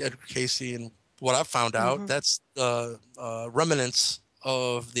know, Edgar Casey, and what I've found out, that's the remnants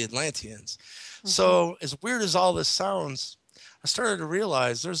of the Atlanteans. So as weird as all this sounds, I started to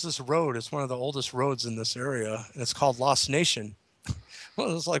realize there's this road. It's one of the oldest roads in this area, and it's called Lost Nation.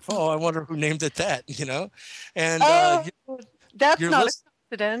 Well, it's like, oh, I wonder who named it that, you know? And that's not a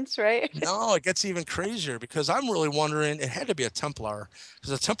coincidence, right? No, it gets even crazier because I'm really wondering, it had to be a Templar,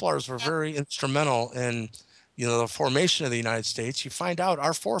 because the Templars were very instrumental in, you know, the formation of the United States. You find out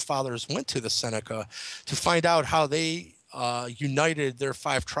our forefathers went to the Seneca to find out how they united their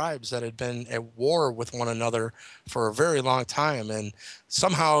 5 tribes that had been at war with one another for a very long time. And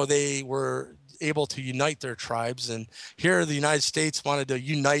somehow they were able to unite their tribes. And here the United States wanted to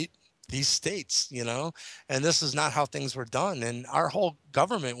unite these states, you know, and this is not how things were done. And our whole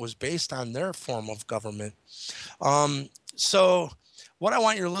government was based on their form of government. So what I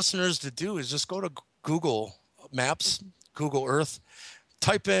want your listeners to do is just go to Google Maps, Google Earth,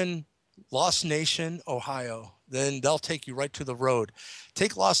 type in Lost Nation, Ohio. Then they'll take you right to the road.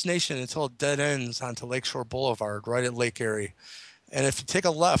 Take Lost Nation until it dead ends onto Lakeshore Boulevard, right at Lake Erie. And if you take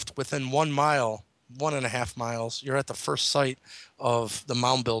a left within 1 mile, 1.5 miles, you're at the first site of the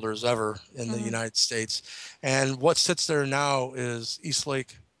mound builders ever in the United States. And what sits there now is East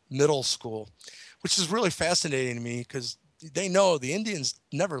Lake Middle School, which is really fascinating to me because they know the Indians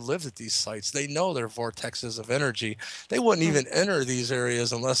never lived at these sites. They know their vortexes of energy. They wouldn't even enter these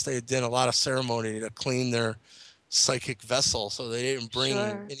areas unless they did a lot of ceremony to clean their psychic vessel so they didn't bring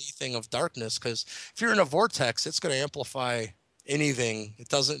anything of darkness. Because if you're in a vortex, it's going to amplify anything.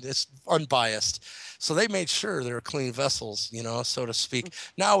 It's unbiased. So they made sure they were clean vessels, you know, so to speak.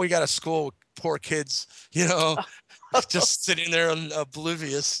 Now we got a school with poor kids, you know, just sitting there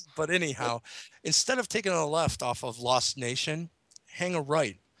oblivious. But anyhow, instead of taking a left off of Lost Nation, hang a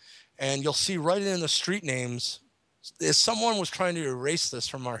right. And you'll see right in the street names, if someone was trying to erase this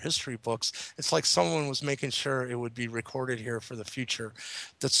from our history books, it's like someone was making sure it would be recorded here for the future.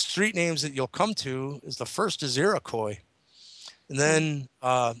 The street names that you'll come to is the first is Iroquois. And then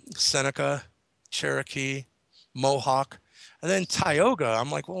Seneca, Cherokee, Mohawk, and then Tioga. I'm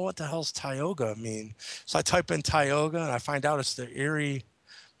like, well, what the hell's Tioga mean? So I type in Tioga and I find out it's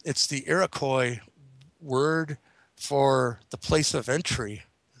the Iroquois word for the place of entry.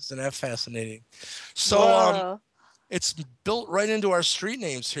 Isn't that fascinating? So it's built right into our street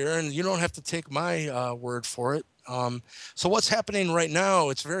names here, and you don't have to take my word for it. So what's happening right now,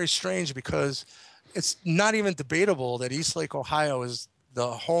 it's very strange because it's not even debatable that East Lake, Ohio is the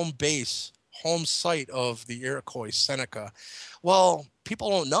home site of the Iroquois Seneca. Well, people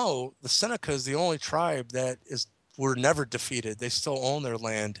don't know the Seneca is the only tribe that were never defeated. They still own their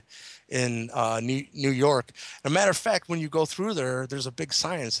land in New York. As a matter of fact, when you go through there, there's a big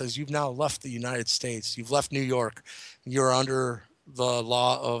sign that says you've now left the United States. You've left New York. You're under the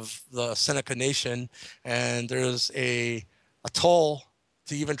law of the Seneca Nation, and there's a toll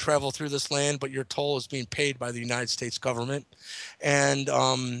to even travel through this land, but your toll is being paid by the United States government. And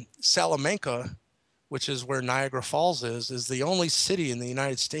Salamanca, which is where Niagara Falls is the only city in the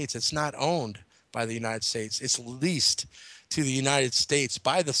United States. It's not owned by the United States. It's leased to the United States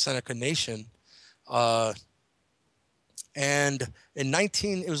by the Seneca Nation. And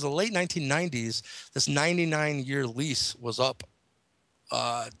it was the late 1990s, this 99-year lease was up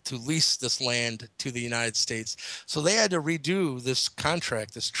to lease this land to the United States. So they had to redo this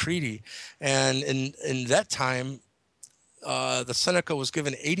contract, this treaty. And in that time, the Seneca was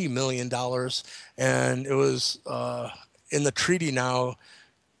given $80 million. And it was in the treaty now,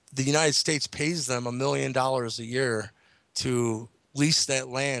 the United States pays them $1 million a year to lease that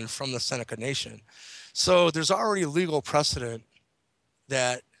land from the Seneca Nation. So there's already a legal precedent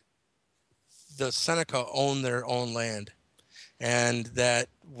that the Seneca own their own land. And that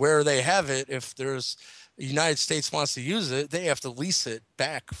where they have it, if the United States wants to use it, they have to lease it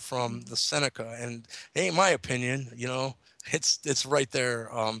back from the Seneca. And it ain't my opinion, you know, it's right there.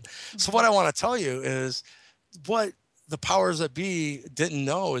 So what I want to tell you is what the powers that be didn't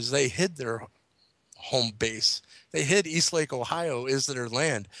know is they hid their home base. They hid East Lake, Ohio is their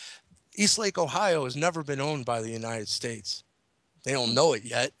land. East Lake, Ohio has never been owned by the United States. They don't know it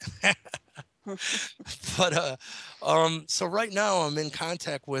yet. But so right now I'm in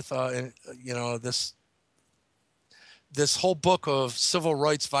contact with you know, this whole book of civil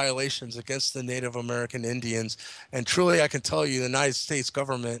rights violations against the Native American Indians, and truly I can tell you the United States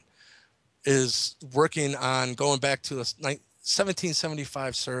government is working on going back to the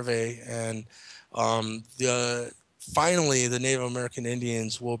 1775 survey, and finally the Native American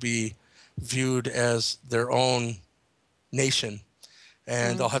Indians will be viewed as their own nation,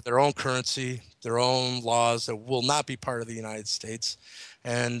 and they'll have their own currency, their own laws that will not be part of the United States.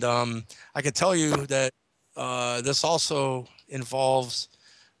 And I can tell you that this also involves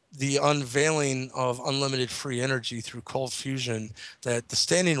the unveiling of unlimited free energy through cold fusion, that the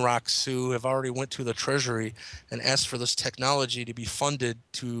Standing Rock Sioux have already went to the Treasury and asked for this technology to be funded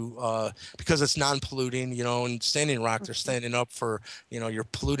to because it's non-polluting, you know, and Standing Rock, they're standing up for, you know, you're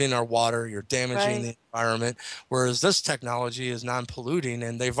polluting our water, you're damaging the environment, whereas this technology is non-polluting,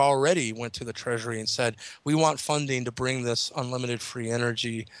 and they've already went to the Treasury and said, we want funding to bring this unlimited free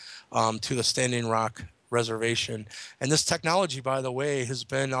energy to the Standing Rock reservation. And this technology, by the way, has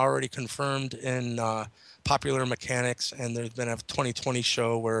been already confirmed in Popular Mechanics, and there's been a 2020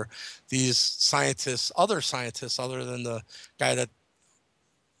 show where these scientists other than the guy that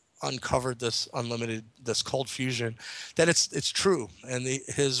uncovered this cold fusion, that it's true, and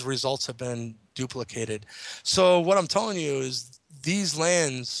his results have been duplicated. So what I'm telling you is these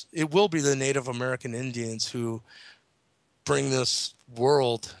lands, it will be the Native American Indians who bring this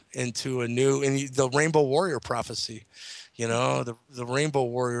world into a new, and the Rainbow Warrior prophecy, you know, the Rainbow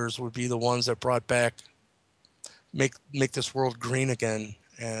Warriors would be the ones that brought back, make this world green again,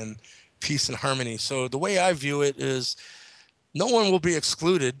 and peace and harmony. So the way I view it is no one will be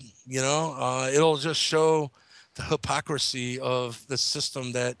excluded, you know, it'll just show the hypocrisy of the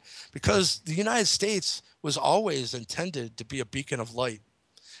system, that because the United States was always intended to be a beacon of light.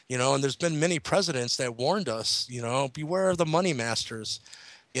 You know, and there's been many presidents that warned us, you know, beware of the money masters,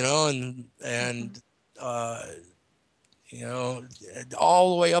 you know, and you know,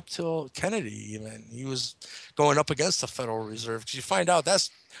 all the way up till Kennedy, even he was going up against the Federal Reserve. Because you find out that's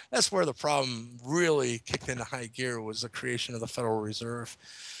where the problem really kicked into high gear, was the creation of the Federal Reserve.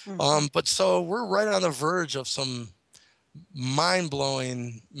 But so we're right on the verge of some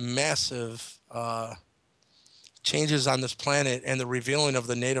mind-blowing, massive changes on this planet, and the revealing of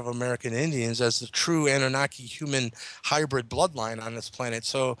the Native American Indians as the true Anunnaki human hybrid bloodline on this planet.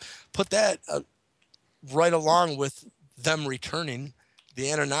 So put that right along with them returning. The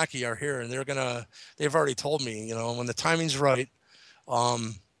Anunnaki are here, and they've already told me, you know, when the timing's right,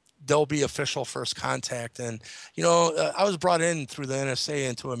 there'll be official first contact. And, you know, I was brought in through the NSA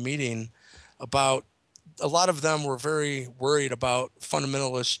into a meeting about, a lot of them were very worried about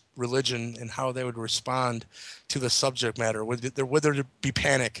fundamentalist religion and how they would respond to the subject matter. Would there be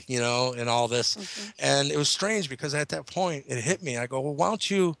panic, you know, and all this? And it was strange, because at that point it hit me. I go, well, why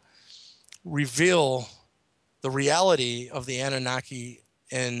don't you reveal the reality of the Anunnaki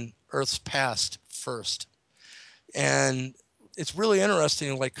in Earth's past first? And it's really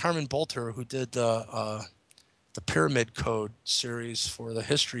interesting, like Carmen Bolter, who did the Pyramid Code series for the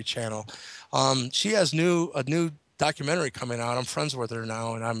History Channel. She has a new documentary coming out. I'm friends with her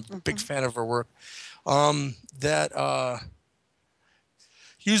now, and I'm a big fan of her work. That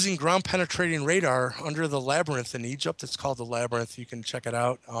using ground penetrating radar under the labyrinth in Egypt, it's called the Labyrinth. You can check it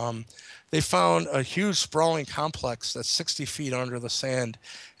out. They found a huge sprawling complex that's 60 feet under the sand.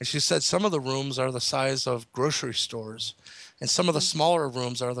 And she said some of the rooms are the size of grocery stores, and some of the smaller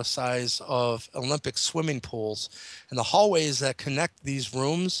rooms are the size of Olympic swimming pools. And the hallways that connect these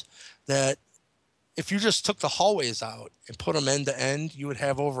rooms, that if you just took the hallways out and put them end to end, you would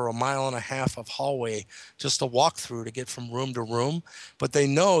have over 1.5 miles of hallway just to walk through to get from room to room. But they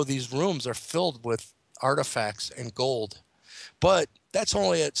know these rooms are filled with artifacts and gold. But that's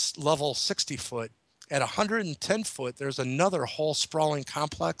only at level 60 foot. At 110 foot, there's another whole sprawling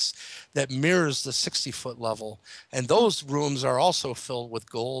complex that mirrors the 60-foot level. And those rooms are also filled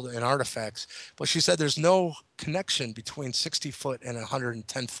with gold and artifacts. But she said there's no connection between 60 foot and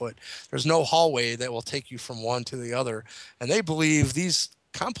 110 foot. There's no hallway that will take you from one to the other. And they believe these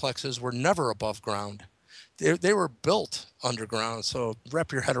complexes were never above ground. They were built underground. So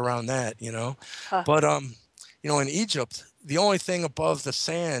wrap your head around that, you know. But in Egypt, the only thing above the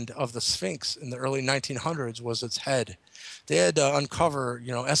sand of the Sphinx in the early 1900s was its head. They had to uncover,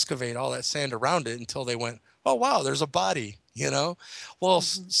 excavate all that sand around it until they went, oh, wow, there's a body, Well,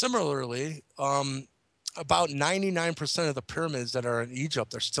 similarly, about 99% of the pyramids that are in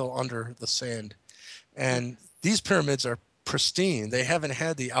Egypt are still under the sand. And these pyramids are pristine. They haven't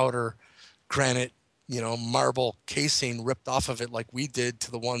had the outer granite, marble casing ripped off of it like we did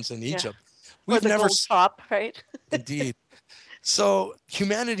to the ones in Egypt. We've never gold top, right? Indeed. So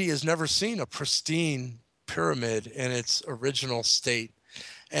humanity has never seen a pristine pyramid in its original state.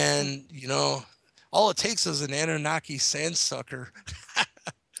 And, all it takes is an Anunnaki sandsucker.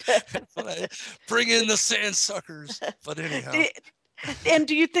 Bring in the sandsuckers. But anyhow. And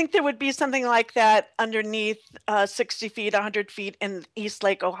do you think there would be something like that underneath 60 feet, 100 feet in East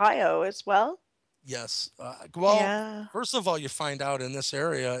Lake, Ohio as well? Yes. First of all, you find out in this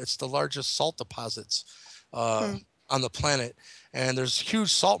area, it's the largest salt deposits on the planet. And there's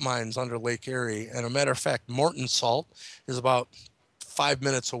huge salt mines under Lake Erie. And a matter of fact, Morton Salt is about 5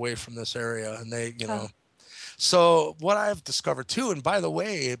 minutes away from this area. And they, So what I've discovered too, and by the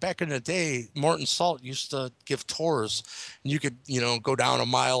way, back in the day, Morton Salt used to give tours, and you could, go down a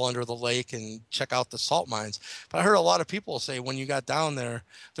mile under the lake and check out the salt mines. But I heard a lot of people say when you got down there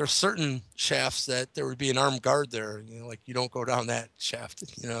are certain shafts that there would be an armed guard there, like you don't go down that shaft,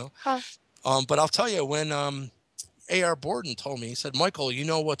 But I'll tell you, when A.R. Borddon told me, he said, Michael, you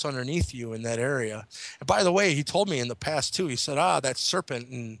know what's underneath you in that area. And by the way, he told me in the past too, he said, that serpent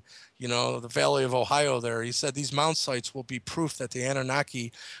and the Valley of Ohio there. He said these mound sites will be proof that the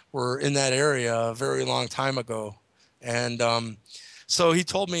Anunnaki were in that area a very long time ago. And so he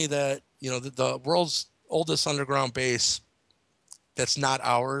told me that, the world's oldest underground base that's not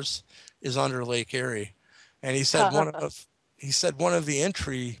ours is under Lake Erie. And he said one of the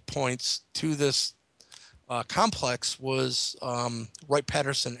entry points to this complex was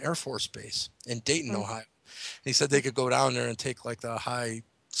Wright-Patterson Air Force Base in Dayton, Ohio. And he said they could go down there and take like the high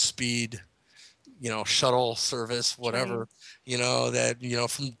speed, shuttle service, whatever, that,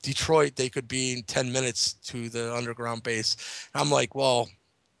 from Detroit, they could be in 10 minutes to the underground base. And I'm like, well,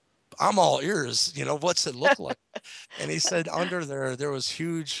 I'm all ears, what's it look like? And he said under there was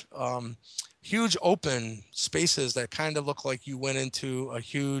huge open spaces that kind of look like you went into a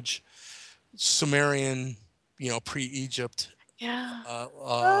huge Sumerian, pre-Egypt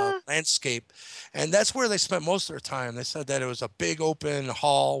landscape. And that's where they spent most of their time. They said that it was a big open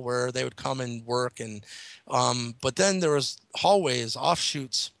hall where they would come and work. And but then there was hallways,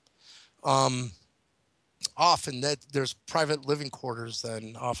 offshoots off, and that there's private living quarters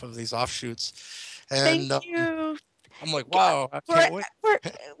then off of these offshoots. And thank you. I'm like, wow, I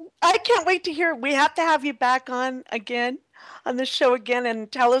can't wait to hear. We have to have you back on the show again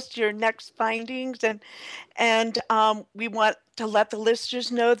and tell us your next findings. And we want to let the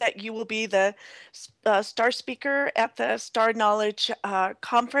listeners know that you will be the star speaker at the Star Knowledge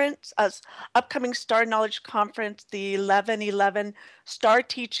Conference, upcoming Star Knowledge Conference, the 11/11 Star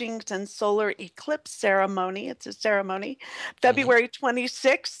Teachings and Solar Eclipse Ceremony. It's a ceremony, February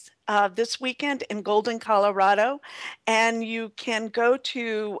 26th. This weekend in Golden, Colorado, and you can go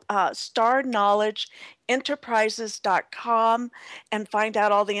to starknowledgeenterprises.com and find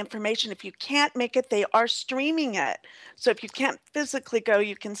out all the information. If you can't make it, they are streaming it. So if you can't physically go,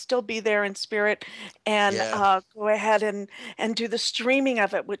 you can still be there in spirit and go ahead and do the streaming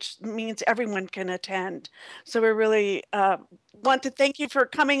of it, which means everyone can attend. So we really want to thank you for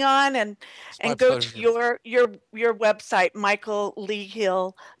coming on and go to your website,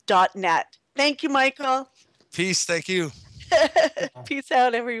 michaelleehill.net. Thank you, Michael. Peace. Thank you. Peace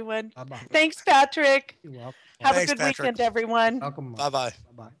out, everyone. Bye-bye. Thanks, Patrick. You're welcome. Have a good weekend, everyone. Welcome. Bye-bye.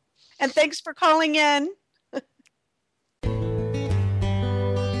 Bye-bye. And thanks for calling in.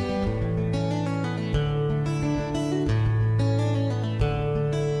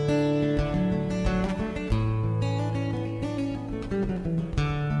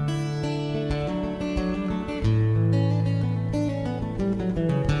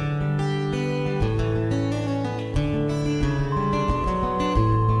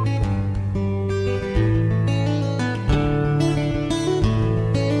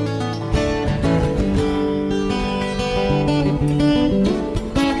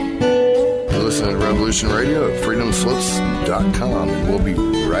 Radio at freedomslips.com, and we'll be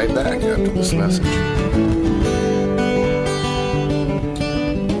right back after this message.